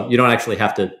 so you don't actually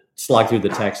have to slog through the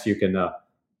text. You can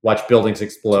watch buildings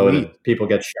explode and people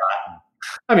get shot.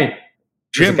 I mean,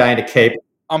 there's a guy in a cape.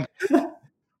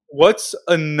 What's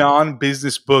a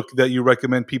non-business book that you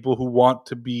recommend people who want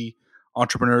to be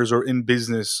entrepreneurs or in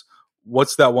business?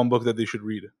 What's that one book that they should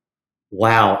read?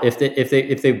 Wow. If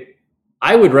they,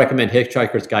 I would recommend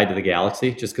Hitchhiker's Guide to the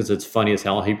Galaxy, just because it's funny as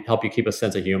hell. He'll help you keep a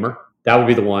sense of humor. That would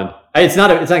be the one. It's not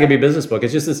going to be a business book.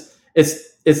 It's just this,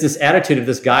 it's this attitude of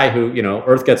this guy who,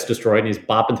 Earth gets destroyed and he's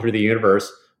bopping through the universe,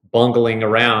 bungling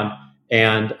around.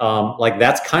 And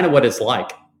that's kind of what it's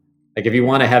like. Like, if you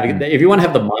want to have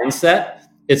the mindset,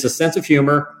 it's a sense of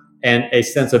humor and a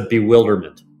sense of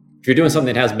bewilderment. If you're doing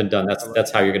something that hasn't been done,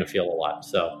 that's how you're going to feel a lot.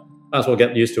 So might as well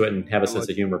get used to it and have a sense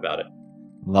of humor about it.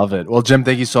 Love it. Well, Jim,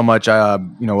 thank you so much.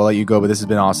 We'll let you go, but this has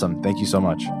been awesome. Thank you so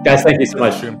much. Guys, thank you so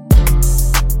much.